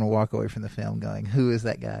everyone will walk away from the film going, "Who is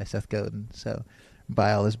that guy, Seth Godin?" So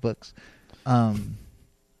buy all his books. There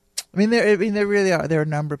really are. There are a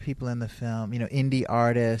number of people in the film. Indie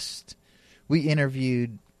artists. We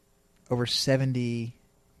interviewed over 70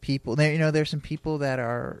 people. There's some people that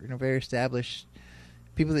are very established.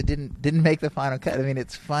 People that didn't make the final cut.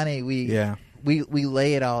 It's funny. We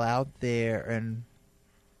lay it all out there, and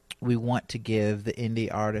we want to give the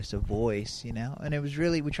indie artist a voice. And it was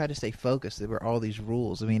really, we tried to stay focused. There were all these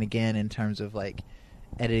rules. Again, in terms of like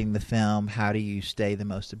editing the film, how do you stay the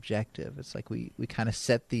most objective? It's like we kind of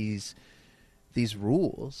set these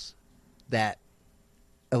rules that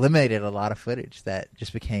eliminated a lot of footage that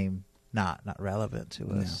just became not relevant to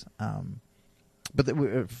us. But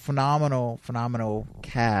we're a phenomenal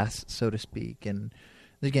cast, so to speak, and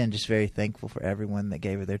again, just very thankful for everyone that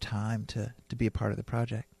gave her their time to be a part of the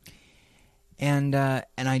project. And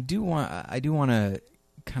I do want to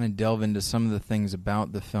kind of delve into some of the things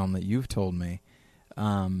about the film that you've told me.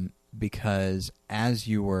 Because as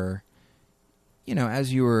you were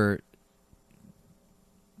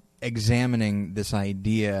examining this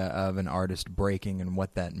idea of an artist breaking and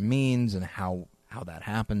what that means and how that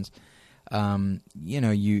happens,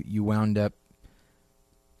 you wound up.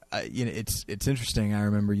 It's interesting. I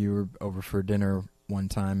remember you were over for dinner one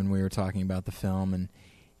time and we were talking about the film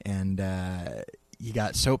and you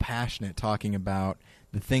got so passionate talking about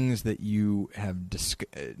the things that you have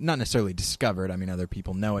not necessarily discovered. Other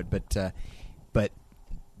people know it, but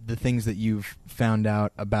the things that you've found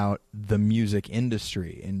out about the music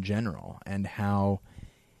industry in general and how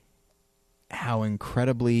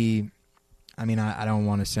incredibly. I don't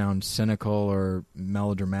want to sound cynical or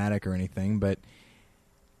melodramatic or anything, but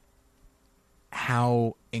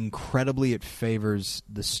how incredibly it favors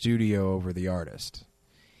the studio over the artist.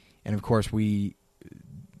 And of course, the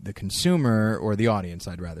consumer, or the audience,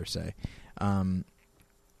 I'd rather say,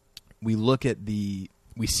 we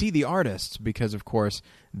see the artists because, of course,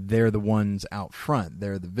 they're the ones out front.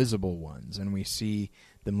 They're the visible ones, and we see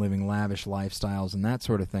them living lavish lifestyles and that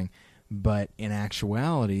sort of thing. But in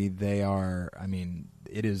actuality, they are.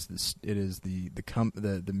 It is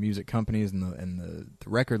the music companies and the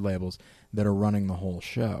record labels that are running the whole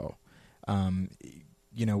show.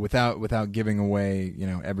 Without giving away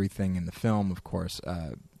everything in the film, of course.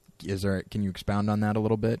 Can you expound on that a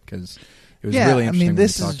little bit? Because it was really interesting when you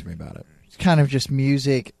talked to me about it. It's kind of just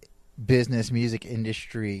music business, music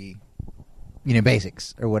industry,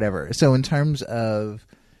 basics or whatever. So in terms of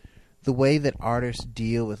the way that artists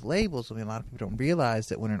deal with labels, a lot of people don't realize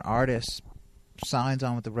that when an artist signs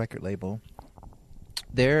on with the record label,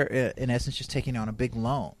 they're in essence just taking on a big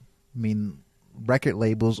loan. Record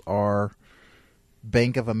labels are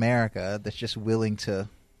Bank of America that's just willing to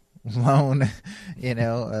loan,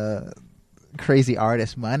 crazy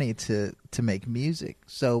artist money to make music.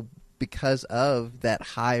 So because of that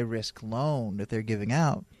high risk loan that they're giving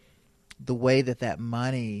out, the way that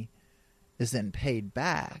money is then paid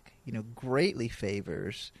back, greatly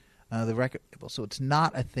favors the record label. So it's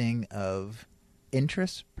not a thing of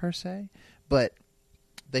interest per se, but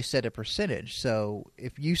they set a percentage. So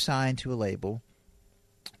if you sign to a label,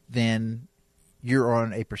 then you're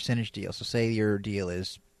on a percentage deal. So say your deal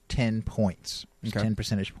is 10 points, 10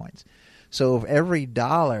 percentage points. So of every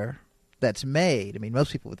dollar that's made,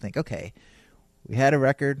 most people would think, okay, we had a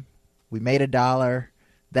record, we made $1,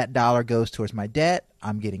 that dollar goes towards my debt,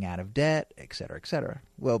 I'm getting out of debt, et cetera, et cetera.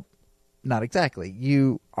 Well, not exactly.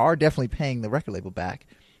 You are definitely paying the record label back,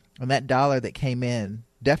 and that dollar that came in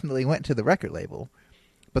definitely went to the record label,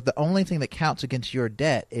 but the only thing that counts against your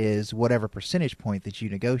debt is whatever percentage point that you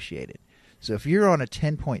negotiated. So if you're on a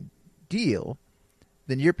 10-point deal,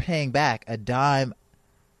 then you're paying back a dime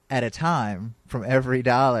at a time from every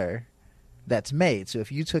dollar that's made. So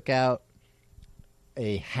if you took out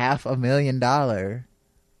a $500,000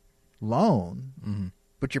 loan, mm-hmm.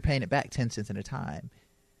 but you're paying it back 10 cents at a time.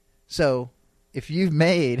 So if you've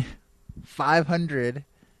made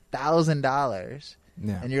 $500,000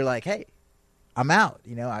 and you're like, hey, I'm out,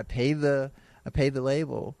 I paid the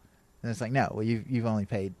label, and it's like, no, well, you've only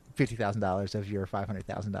paid $50,000 of your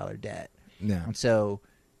 $500,000 debt. Yeah. And so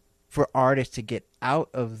for artists to get out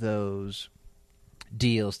of those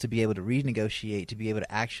deals, to be able to renegotiate, to be able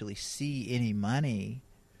to actually see any money,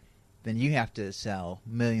 then you have to sell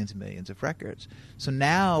millions and millions of records. So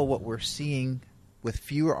now what we're seeing with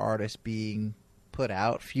fewer artists being put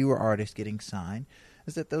out, fewer artists getting signed,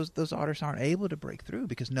 is that those artists aren't able to break through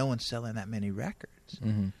because no one's selling that many records.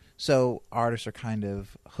 Mm-hmm. So artists are kind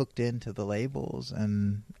of hooked into the labels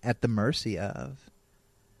and at the mercy of,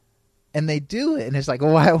 and they do it, and it's like,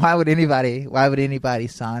 well, why would anybody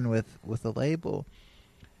sign with a label?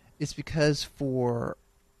 It's because for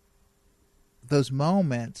those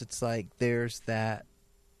moments, it's like there's that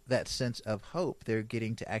sense of hope. They're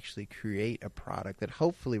getting to actually create a product that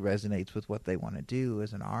hopefully resonates with what they want to do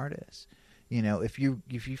as an artist. You know, if you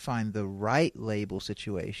find the right label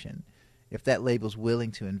situation, if that label's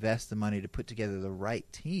willing to invest the money to put together the right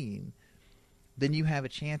team, then you have a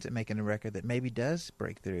chance at making a record that maybe does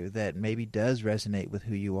break through, that maybe does resonate with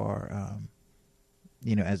who you are,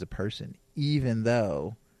 as a person, even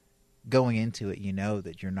though going into it, you know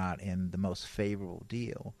that you're not in the most favorable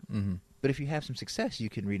deal. Mm-hmm. But if you have some success, you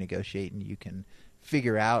can renegotiate and you can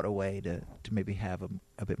figure out a way to maybe have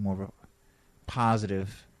a bit more of a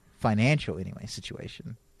positive financial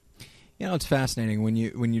situation. You know, it's fascinating when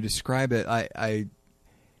you describe it.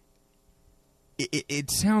 It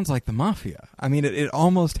sounds like the Mafia. I mean, it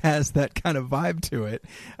almost has that kind of vibe to it.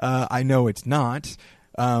 I know it's not,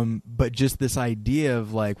 but just this idea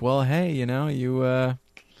of like, well, hey,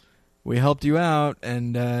 we helped you out,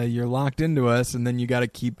 and you're locked into us, and then you got to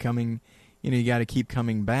keep coming. You got to keep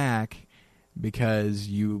coming back because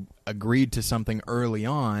you agreed to something early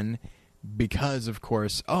on. Because, of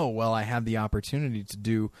course, I have the opportunity to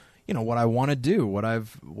do, what I want to do, what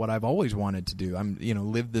I've always wanted to do. I'm,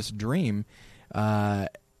 live this dream.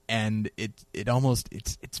 And it almost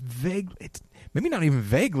it's vague. It's maybe not even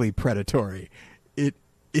vaguely predatory.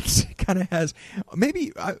 It's kind of has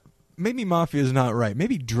maybe Mafia is not right.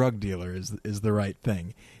 Maybe drug dealer is the right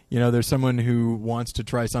thing. There's someone who wants to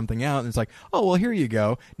try something out, and it's like, oh well, here you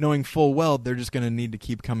go, knowing full well they're just going to need to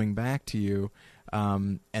keep coming back to you,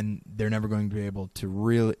 and they're never going to be able to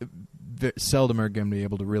really, seldom are going to be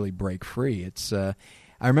able to really break free. It's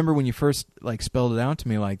I remember when you first spelled it out to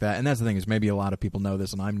me like that, and that's the thing is maybe a lot of people know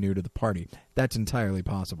this and I'm new to the party. That's entirely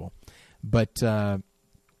possible. But I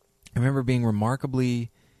remember being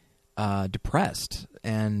remarkably depressed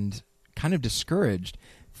and kind of discouraged.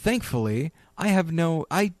 Thankfully,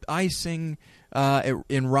 I sing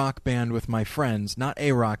in rock band with my friends, not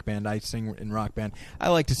a rock band. I sing in rock band. I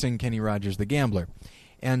like to sing Kenny Rogers the Gambler.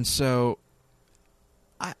 And so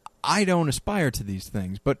I don't aspire to these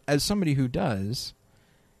things, but as somebody who does,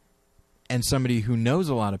 and somebody who knows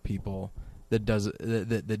a lot of people that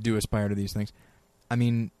do aspire to these things, I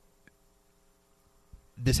mean,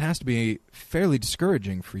 this has to be fairly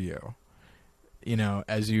discouraging for you,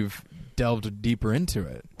 as you've delved deeper into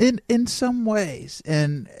it. In some ways,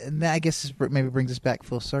 and that, I guess, this maybe brings us back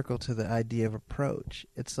full circle to the idea of approach.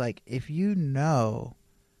 It's like, if you know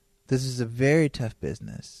this is a very tough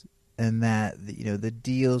business, and that the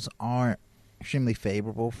deals aren't extremely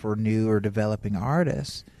favorable for new or developing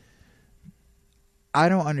artists, I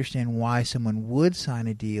don't understand why someone would sign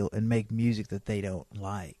a deal and make music that they don't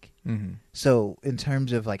like. Mm-hmm. So in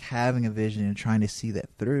terms of having a vision and trying to see that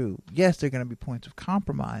through, yes, there are going to be points of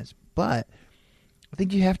compromise, but I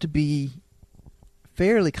think you have to be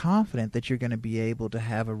fairly confident that you're going to be able to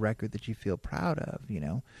have a record that you feel proud of,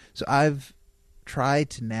 So I've tried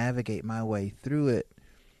to navigate my way through it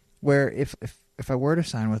where if I were to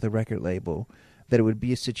sign with a record label, that it would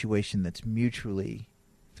be a situation that's mutually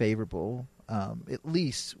favorable. At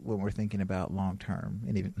least when we're thinking about long term,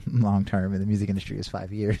 and even long term in the music industry is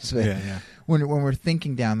 5 years. But yeah. When we're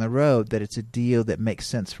thinking down the road, that it's a deal that makes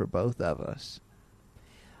sense for both of us.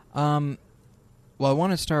 Well, I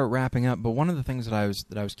want to start wrapping up, but one of the things that I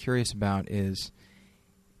was curious about is,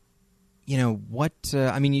 what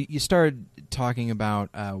I mean. You started talking about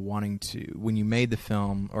wanting to, when you made the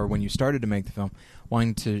film, or when you started to make the film,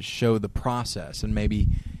 wanting to show the process and maybe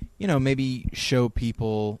show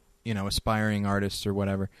people, aspiring artists or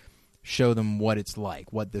whatever, show them what it's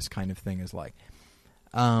like, what this kind of thing is like.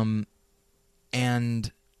 And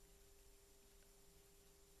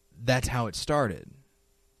that's how it started.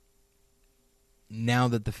 Now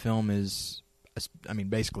that the film is,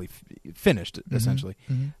 basically finished, essentially,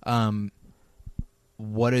 Mm-hmm.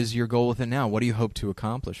 What is your goal with it now? What do you hope to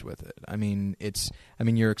accomplish with it?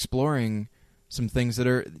 You're exploring some things that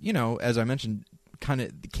are, as I mentioned,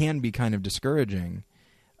 can be kind of discouraging.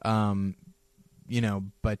 But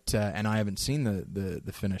and I haven't seen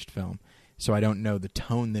the finished film, so I don't know the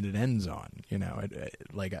tone that it ends on.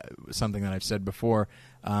 Something that I've said before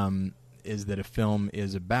is that a film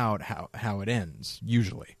is about how it ends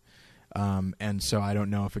usually, and so I don't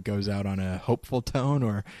know if it goes out on a hopeful tone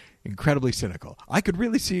or incredibly cynical. I could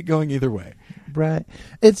really see it going either way. Right.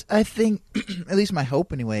 I think, at least my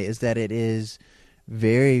hope anyway, is that it is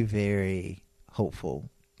very, very hopeful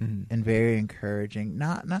Mm-hmm. and very encouraging.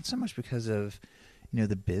 Not so much because of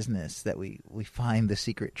the business that we find the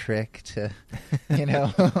secret trick to take You've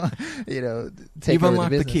over unlocked the the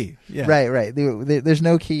business. key. Yeah. Right. There's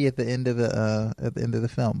no key at the end of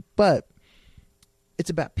the film, but it's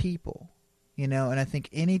about people, and I think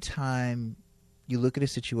anytime you look at a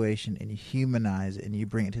situation and you humanize it and you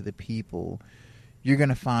bring it to the people, you're going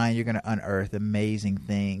to unearth amazing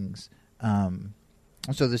things.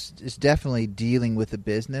 So this is definitely dealing with the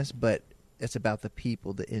business, but it's about the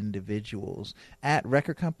people, the individuals at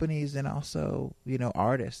record companies, and also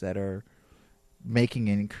artists that are making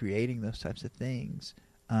and creating those types of things.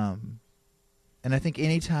 And I think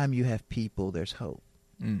anytime you have people, there's hope,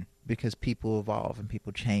 because people evolve and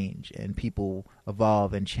people change, and people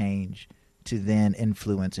evolve and change to then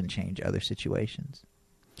influence and change other situations.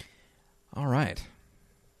 All right.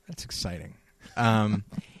 That's exciting. And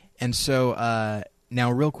so now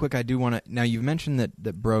real quick, I do want to, now you've mentioned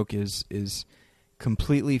that Broke is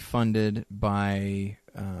completely funded by,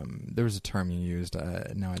 there was a term you used, now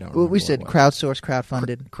I don't remember. Well, we said crowdsourced,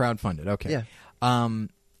 crowdfunded. Crowdfunded, okay. Yeah. And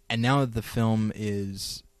now that the film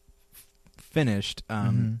is finished,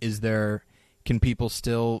 can people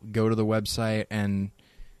still go to the website and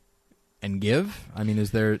give? I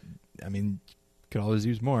mean, could always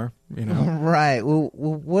use more, Right. Well,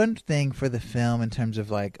 one thing for the film in terms of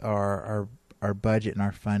like our budget and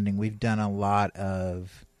our funding, we've done a lot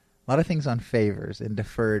of things on favors and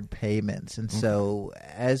deferred payments, and so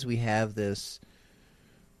as we have this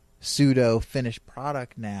pseudo finished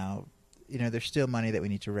product now, there's still money that we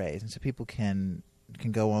need to raise, and so people can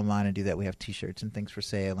go online and do that. We have T-shirts and things for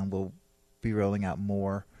sale, and we'll be rolling out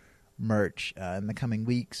more merch in the coming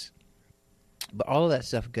weeks. But all of that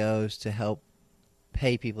stuff goes to help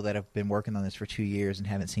pay people that have been working on this for 2 years and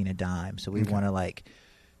haven't seen a dime. So we want to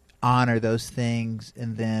honor those things,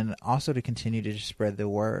 and then also to continue to just spread the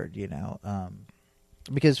word,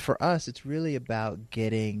 because for us, it's really about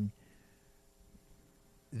getting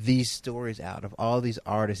these stories out of all these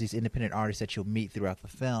artists, these independent artists that you'll meet throughout the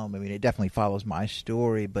film. I mean, it definitely follows my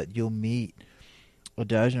story, but you'll meet a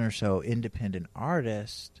dozen or so independent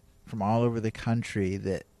artists from all over the country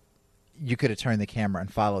that you could have turned the camera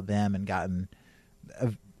and followed them and gotten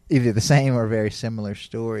either the same or very similar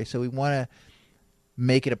story. So we want to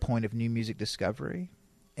make it a point of new music discovery,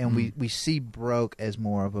 and we see Broke as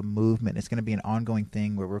more of a movement. It's going to be an ongoing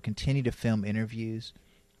thing where we'll continue to film interviews,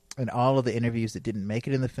 and all of the interviews that didn't make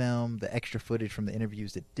it in the film, the extra footage from the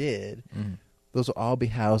interviews that did, those will all be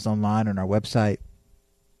housed online on our website.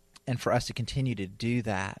 And for us to continue to do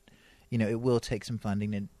that, it will take some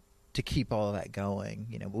funding to keep all of that going.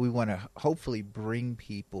 But we want to hopefully bring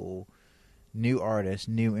people new artists,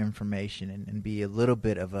 new information, and be a little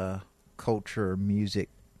bit of a culture, music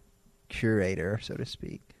curator, so to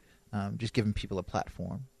speak, just giving people a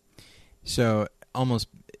platform. So almost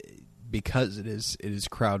because it is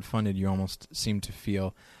crowdfunded, you almost seem to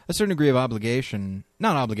feel a certain degree of obligation,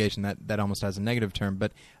 not obligation, that almost has a negative term,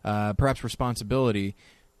 but perhaps responsibility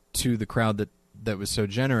to the crowd that was so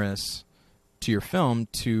generous to your film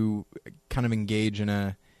to kind of engage in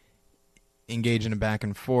a back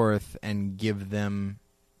and forth and give them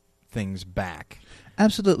things back.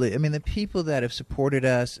 Absolutely. I mean, the people that have supported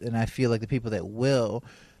us, and I feel like the people that will,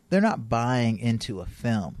 they're not buying into a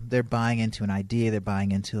film. They're buying into an idea. They're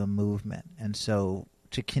buying into a movement. And so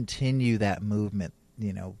to continue that movement,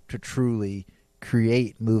 to truly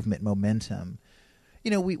create movement momentum,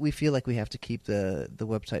 we feel like we have to keep the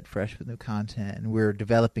website fresh with new content. And we're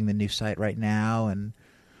developing the new site right now, and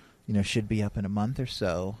should be up in a month or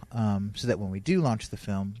so, so that when we do launch the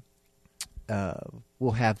film,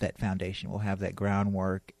 we'll have that foundation, we'll have that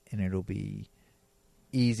groundwork, and it'll be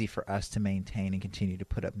easy for us to maintain and continue to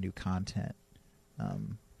put up new content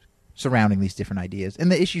surrounding these different ideas.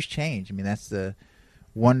 And the issues change. I mean, that's the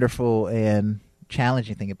wonderful and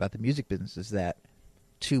challenging thing about the music business, is that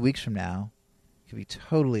 2 weeks from now it could be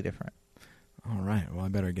totally different. All right. Well, I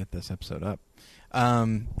better get this episode up.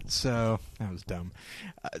 So that was dumb.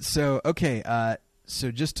 Okay.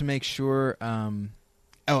 So just to make sure.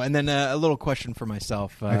 And then a little question for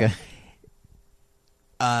myself. Okay.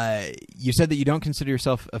 You said that you don't consider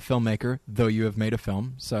yourself a filmmaker, though you have made a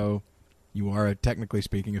film. So you are, technically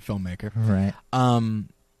speaking, a filmmaker. Right.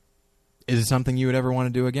 Is it something you would ever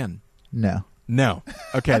want to do again? No. No.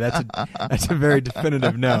 Okay. That's a very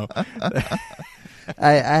definitive no.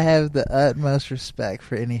 I have the utmost respect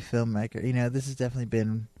for any filmmaker. This has definitely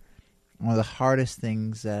been one of the hardest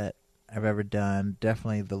things that I've ever done.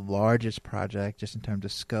 Definitely the largest project, just in terms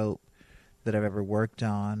of scope, that I've ever worked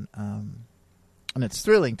on. And it's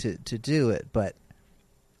thrilling to do it, but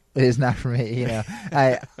It is not for me. You know,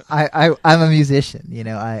 I'm a musician. You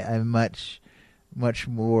know, I much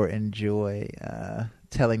more enjoy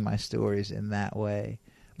telling my stories in that way.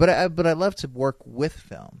 But I love to work with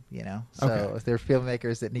film. You know, so if there are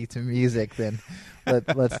filmmakers that need some music, then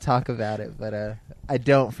let's talk about it. But I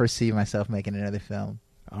don't foresee myself making another film.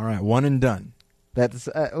 All right, one and done. That's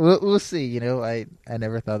we'll see. You know, I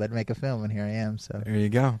never thought I'd make a film, and here I am. So there you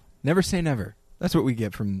go. Never say never. That's what we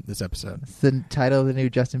get from this episode. It's the title of the new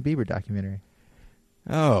Justin Bieber documentary.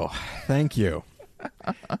 Oh, thank you.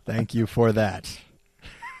 Thank you for that.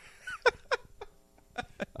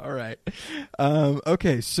 All right.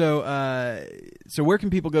 Okay, so where can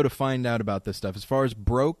people go to find out about this stuff? As far as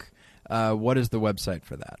Broke, what is the website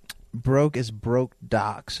for that? Broke is Broke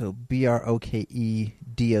Doc, so BROKEDOC,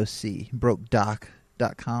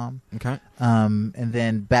 BrokeDoc.com. Okay. And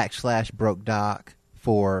then /Broke Doc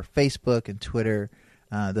for Facebook and Twitter.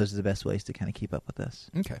 Those are the best ways to kind of keep up with us.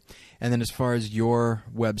 Okay. And then as far as your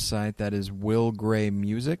website, that is Will Gray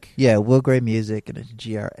Music? Yeah, Will Gray Music, and it's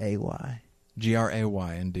GRAY.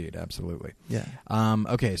 GRAY, indeed, absolutely. Yeah.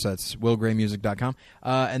 Okay, so that's willgraymusic.com.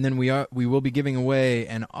 And then we will be giving away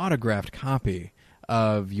an autographed copy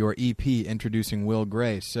of your EP introducing Will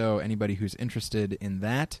Gray. So anybody who's interested in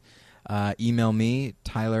that, email me,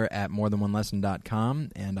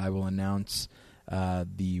 tyler@morethanonelesson.com, and I will announce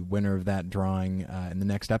the winner of that drawing in the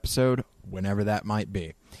next episode, whenever that might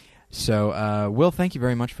be. So, Will, thank you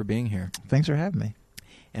very much for being here. Thanks for having me.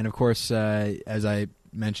 And, of course, as I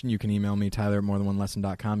mentioned, you can email me,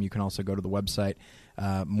 tyler@morethanonelesson.com. You can also go to the website,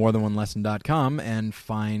 morethanonelesson.com, and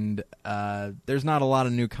find there's not a lot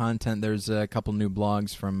of new content. There's a couple new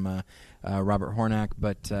blogs from Robert Hornak,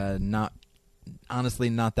 but honestly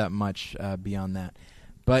not that much beyond that.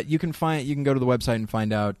 But you can go to the website and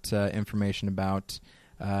find out information about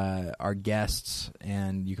our guests,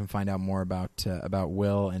 and you can find out more about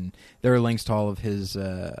Will, and there are links to all of his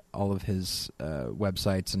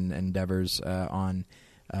websites and endeavors on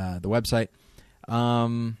the website.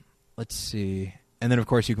 Let's see, and then of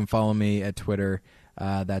course you can follow me at Twitter.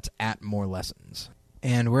 That's @MoreLessons,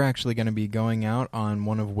 and we're actually going to be going out on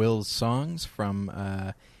one of Will's songs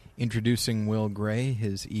from introducing Will Gray,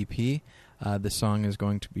 his EP. The song is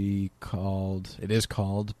going to be called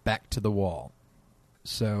Back to the Wall.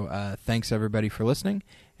 So thanks everybody for listening,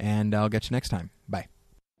 and I'll get you next time. Bye.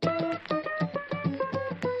 Back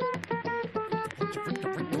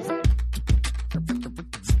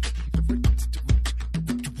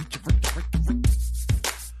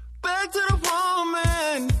to the wall,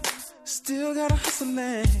 man. Still got a hustle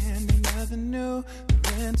and ain't nothing new.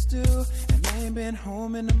 The rent's due, and I ain't been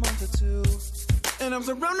home in a month or two. And I'm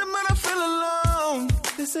surrounded, but I feel alone.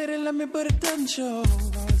 They say they love me, but it doesn't show. I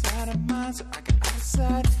was out of mind, so I got out of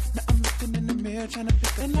sight. Now I'm looking in the mirror, trying to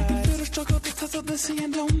pick a And I can feel the struggle, the tussle, the sea,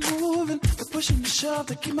 and don't moving. The push and the shove,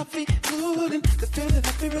 to keep my feet moving. The fear that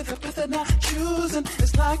I fear is the path that I'm choosing.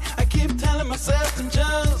 It's like I keep telling myself to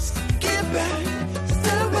just get back,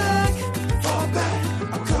 step back, fall back.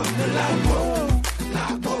 I'm coming to like whoa,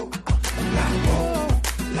 like whoa, like whoa,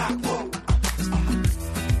 like whoa.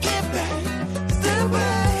 Get back.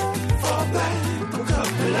 Fall back, I'm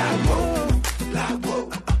coming like whoa, like whoa,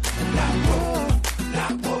 like whoa,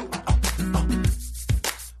 like whoa.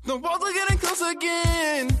 The walls are getting close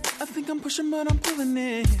again. I think I'm pushing, but I'm pulling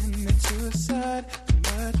in. Into a side, too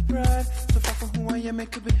much pride. So far from who I am,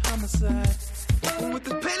 it could be homicide. And with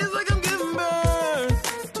the pain, it's like I'm giving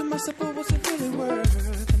birth to myself, but what's it really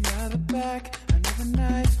worth? Another back, another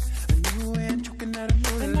night, a new end, choking out a new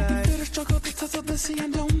life. And I can feel the struggle, the tussle, the sea,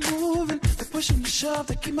 and don't moving. Push and shove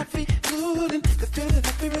to keep my feet moving. The fear that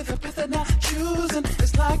I fear is the path that I'm choosing.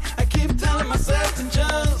 It's like I keep telling myself to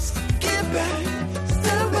just get back,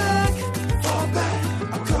 step back, fall back.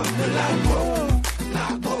 I'm coming like whoa,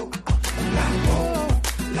 like whoa, like whoa,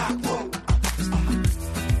 like whoa.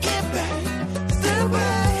 Get back, step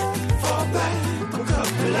back, fall back. I'm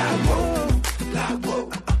coming like whoa, like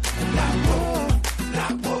whoa, like whoa,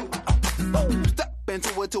 like whoa. Step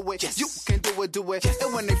into it, do it. Yes. You can do it. Yes.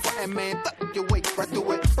 And when they fightin', man, your way right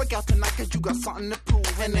through it. Break out tonight cause you got something to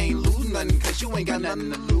prove. And ain't lose nothing cause you ain't got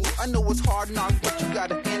nothing to lose. I know it's hard knocks, but you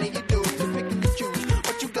got a hand in your dues. Just pick and choose,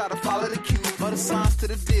 but you gotta follow the cues. All the signs to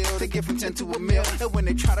the deal, they get from 10 to a mil. And when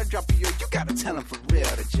they try to drop you gotta tell them for real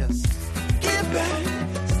to just get back,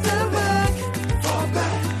 step back, fall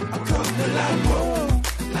back. I'm coming like whoa.